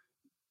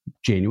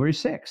January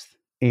 6th.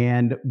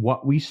 And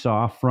what we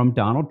saw from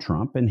Donald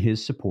Trump and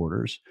his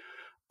supporters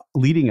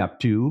leading up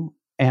to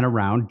and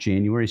around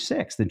January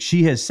 6th. And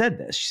she has said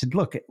this. She said,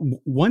 look,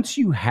 once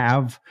you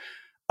have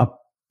a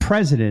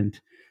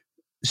president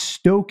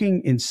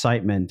stoking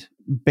incitement,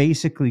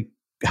 basically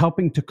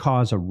helping to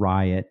cause a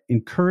riot,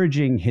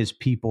 encouraging his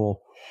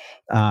people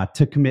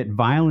to commit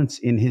violence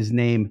in his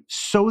name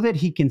so that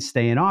he can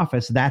stay in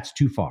office, that's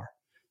too far.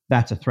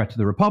 That's a threat to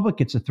the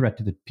republic. It's a threat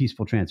to the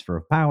peaceful transfer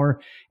of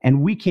power.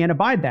 And we can't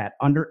abide that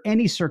under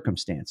any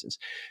circumstances.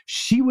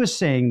 She was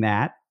saying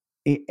that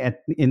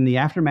in the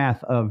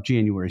aftermath of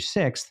January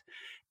 6th.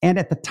 And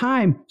at the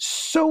time,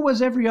 so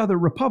was every other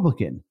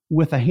Republican,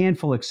 with a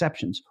handful of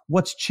exceptions.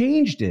 What's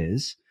changed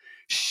is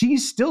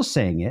she's still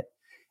saying it.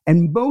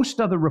 And most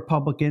other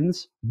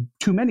Republicans,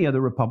 too many other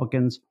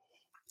Republicans,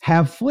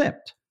 have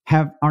flipped,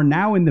 are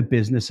now in the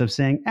business of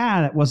saying,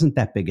 that wasn't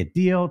that big a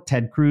deal.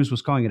 Ted Cruz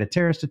was calling it a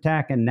terrorist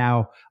attack and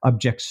now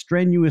objects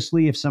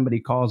strenuously if somebody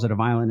calls it a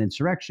violent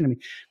insurrection. I mean,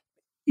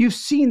 you've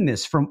seen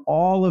this from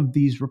all of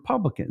these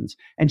Republicans.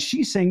 And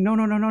she's saying,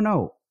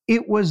 no.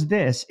 It was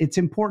this. It's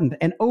important.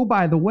 And oh,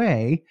 by the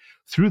way,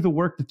 through the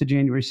work that the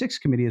January 6th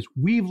committee is,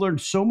 we've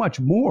learned so much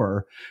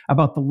more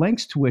about the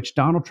lengths to which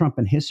Donald Trump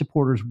and his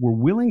supporters were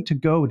willing to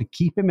go to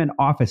keep him in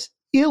office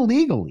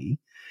illegally.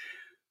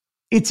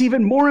 It's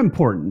even more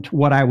important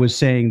what I was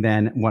saying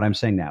then, what I'm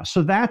saying now.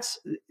 So that's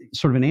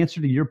sort of an answer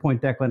to your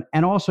point, Declan,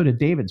 and also to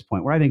David's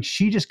point, where I think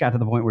she just got to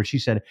the point where she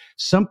said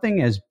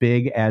something as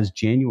big as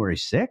January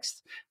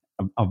 6th,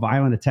 a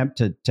violent attempt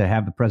to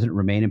have the president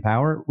remain in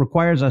power,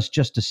 requires us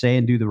just to say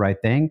and do the right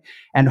thing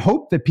and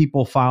hope that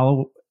people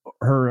follow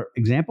her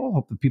example,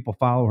 hope that people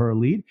follow her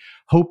lead,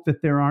 hope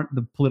that there aren't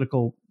the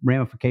political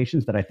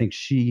ramifications that I think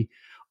she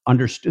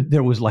understood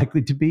there was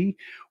likely to be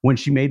when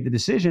she made the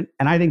decision.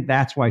 And I think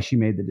that's why she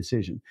made the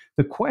decision.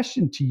 The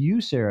question to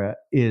you, Sarah,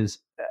 is,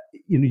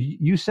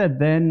 you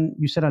said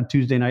on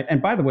Tuesday night,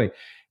 and by the way,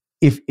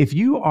 if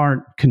you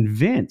aren't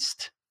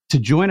convinced to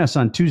join us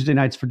on Tuesday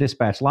nights for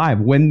Dispatch Live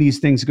when these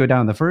things go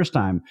down the first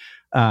time,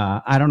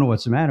 I don't know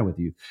what's the matter with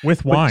you.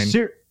 With wine.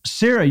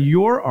 Sarah,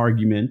 your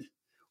argument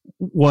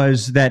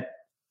was that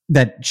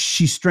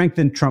she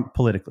strengthened Trump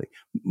politically.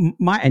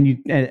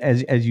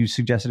 As you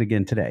suggested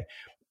again today,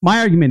 my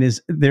argument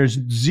is there's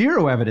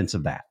zero evidence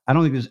of that. I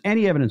don't think there's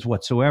any evidence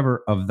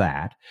whatsoever of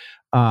that.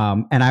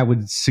 And I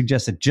would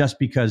suggest that just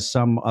because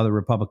some other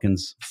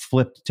Republicans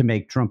flipped to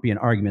make Trumpian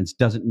arguments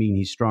doesn't mean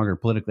he's stronger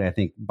politically. I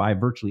think by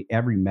virtually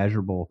every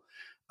measurable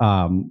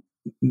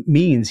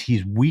means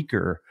he's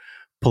weaker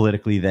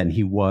politically than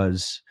he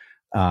was,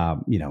 a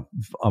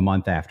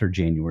month after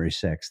January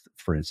 6th,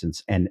 for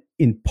instance. And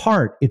in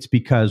part, it's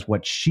because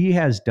what she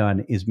has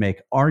done is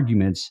make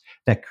arguments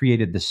that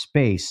created the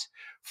space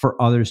for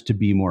others to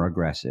be more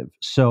aggressive.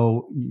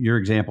 So your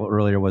example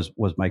earlier was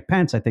Mike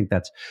Pence. I think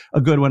that's a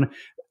good one.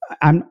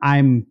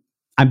 I'm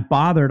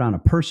bothered on a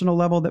personal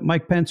level that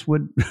Mike Pence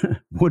would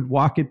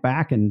walk it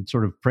back and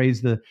sort of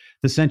praise the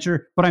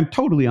censure, but I'm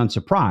totally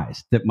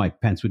unsurprised that Mike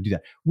Pence would do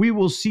that. We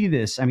will see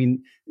this. I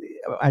mean,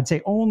 I'd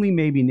say only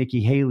maybe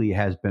Nikki Haley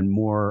has been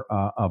more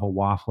of a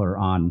waffler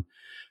on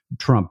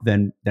Trump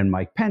than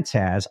Mike Pence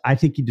has. I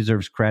think he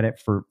deserves credit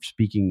for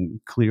speaking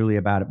clearly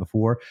about it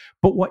before.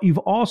 But what you've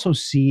also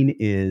seen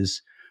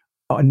is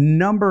a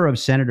number of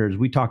senators,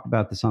 we talked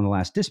about this on the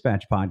last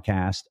Dispatch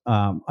podcast,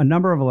 a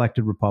number of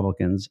elected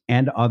Republicans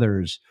and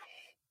others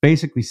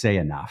basically say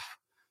enough.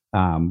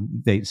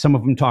 Some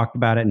of them talked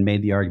about it and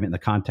made the argument in the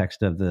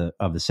context of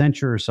the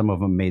censure. Some of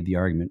them made the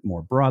argument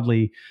more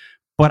broadly.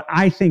 But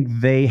I think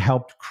she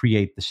helped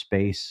create the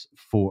space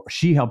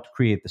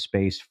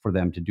for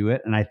them to do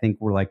it. And I think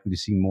we're likely to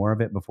see more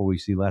of it before we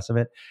see less of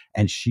it.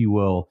 And she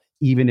will,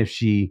 even if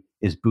she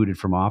is booted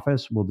from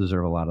office, will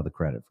deserve a lot of the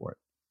credit for it.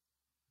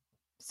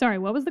 Sorry,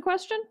 what was the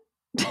question?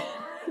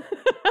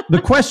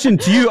 The question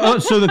to you. Well,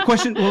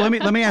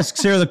 let me ask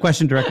Sarah the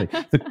question directly.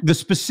 The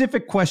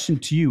specific question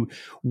to you: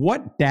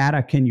 what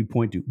data can you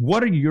point to?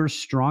 What are your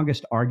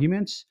strongest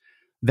arguments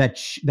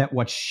that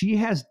what she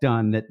has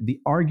done? That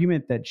the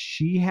argument that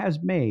she has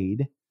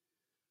made,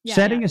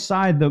 setting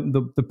aside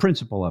the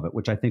principle of it,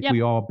 which I think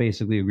we all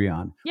basically agree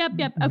on. Yep.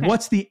 Okay.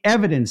 What's the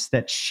evidence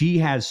that she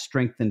has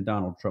strengthened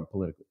Donald Trump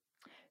politically?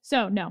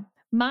 So no,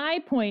 my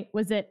point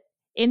was that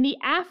in the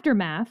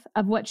aftermath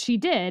of what she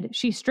did,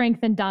 she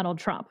strengthened Donald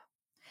Trump.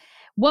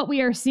 What we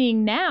are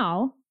seeing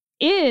now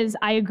is,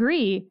 I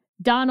agree,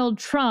 Donald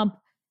Trump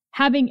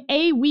having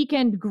a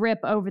weekend grip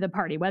over the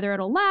party, whether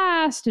it'll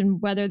last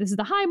and whether this is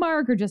the high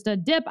mark or just a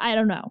dip, I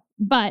don't know.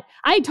 But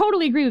I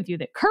totally agree with you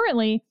that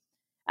currently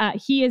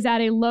he is at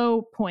a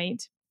low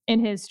point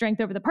in his strength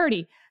over the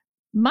party.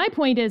 My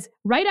point is,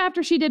 right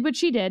after she did what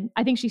she did,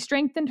 I think she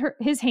strengthened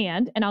his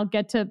hand, and I'll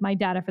get to my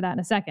data for that in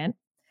a second.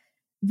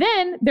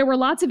 Then there were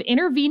lots of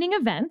intervening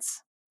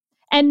events,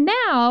 and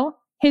now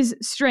his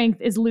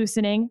strength is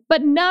loosening,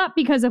 but not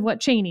because of what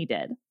Cheney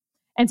did.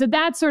 And so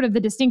that's sort of the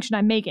distinction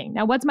I'm making.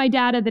 Now, what's my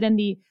data that in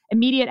the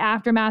immediate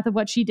aftermath of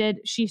what she did,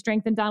 she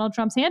strengthened Donald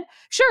Trump's hand?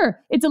 Sure,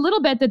 it's a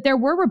little bit that there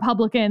were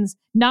Republicans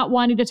not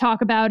wanting to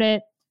talk about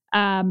it,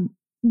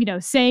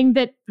 saying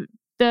that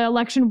the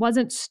election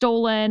wasn't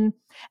stolen.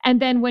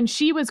 And then when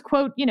she was,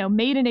 quote,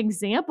 made an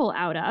example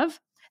out of,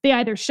 they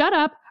either shut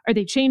up or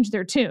they changed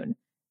their tune.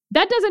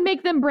 That doesn't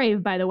make them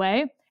brave, by the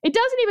way. It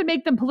doesn't even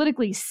make them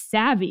politically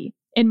savvy,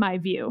 in my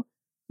view.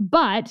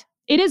 But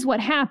it is what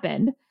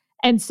happened.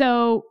 And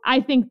so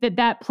I think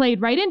that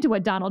played right into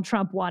what Donald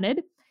Trump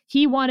wanted.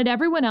 He wanted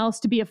everyone else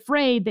to be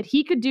afraid that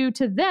he could do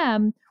to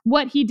them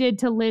what he did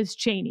to Liz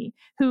Cheney,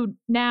 who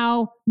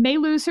now may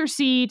lose her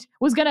seat,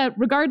 was going to,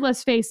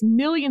 regardless, face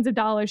millions of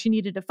dollars she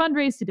needed to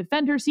fundraise to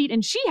defend her seat.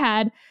 And she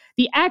had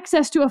the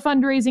access to a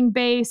fundraising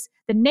base,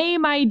 the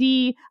name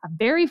ID, a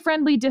very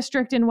friendly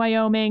district in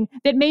Wyoming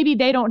that maybe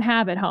they don't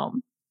have at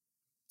home.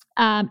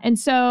 And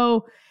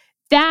so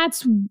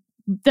that's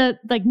the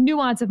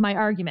nuance of my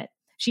argument.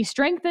 She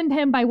strengthened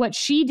him by what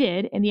she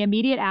did in the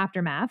immediate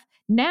aftermath.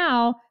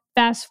 Now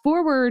Fast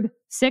forward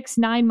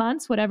 6-9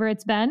 months, whatever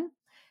it's been,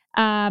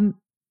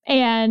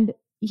 and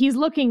he's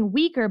looking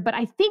weaker. But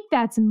I think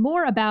that's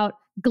more about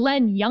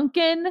Glenn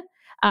Youngkin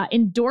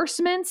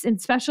endorsements in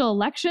special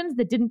elections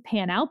that didn't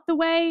pan out the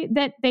way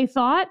that they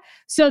thought,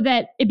 so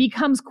that it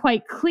becomes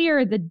quite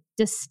clear the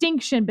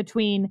distinction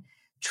between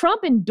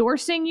Trump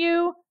endorsing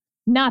you,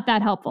 not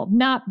that helpful,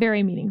 not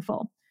very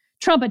meaningful.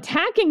 Trump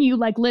attacking you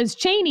like Liz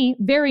Cheney,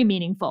 very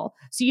meaningful.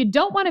 So you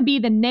don't want to be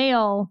the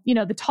nail,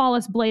 the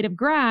tallest blade of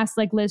grass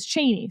like Liz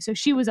Cheney. So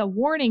she was a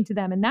warning to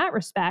them in that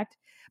respect.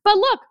 But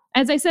look,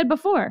 as I said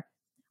before,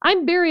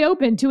 I'm very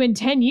open to in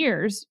 10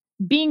 years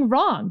being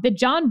wrong. That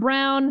John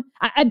Brown,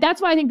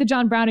 that's why I think the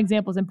John Brown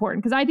example is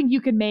important, because I think you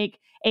can make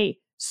a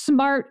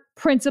smart,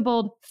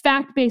 principled,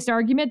 fact-based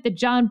argument that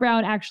John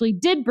Brown actually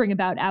did bring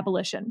about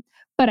abolition.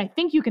 But I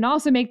think you can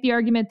also make the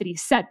argument that he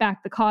set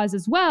back the cause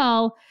as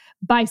well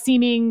by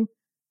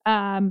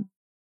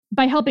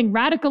by helping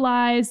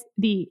radicalize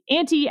the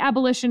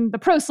anti-abolition, the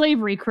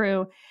pro-slavery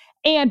crew,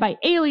 and by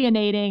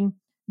alienating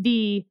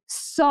the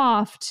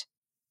soft,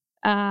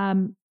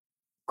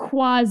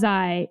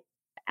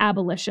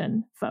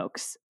 quasi-abolition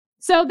folks.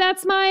 So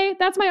that's my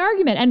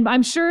argument. And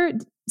I'm sure,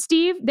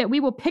 Steve, that we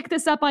will pick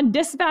this up on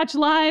Dispatch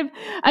Live.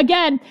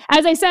 Again,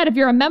 as I said, if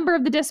you're a member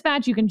of the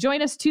Dispatch, you can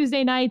join us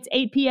Tuesday nights,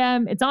 8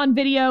 p.m. It's on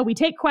video. We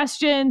take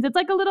questions. It's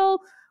like a little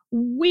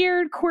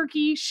weird,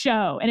 quirky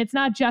show. And it's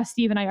not just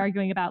Steve and I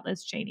arguing about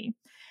Liz Cheney.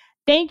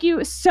 Thank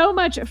you so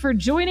much for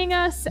joining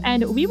us.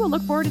 And we will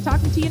look forward to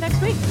talking to you next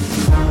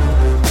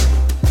week.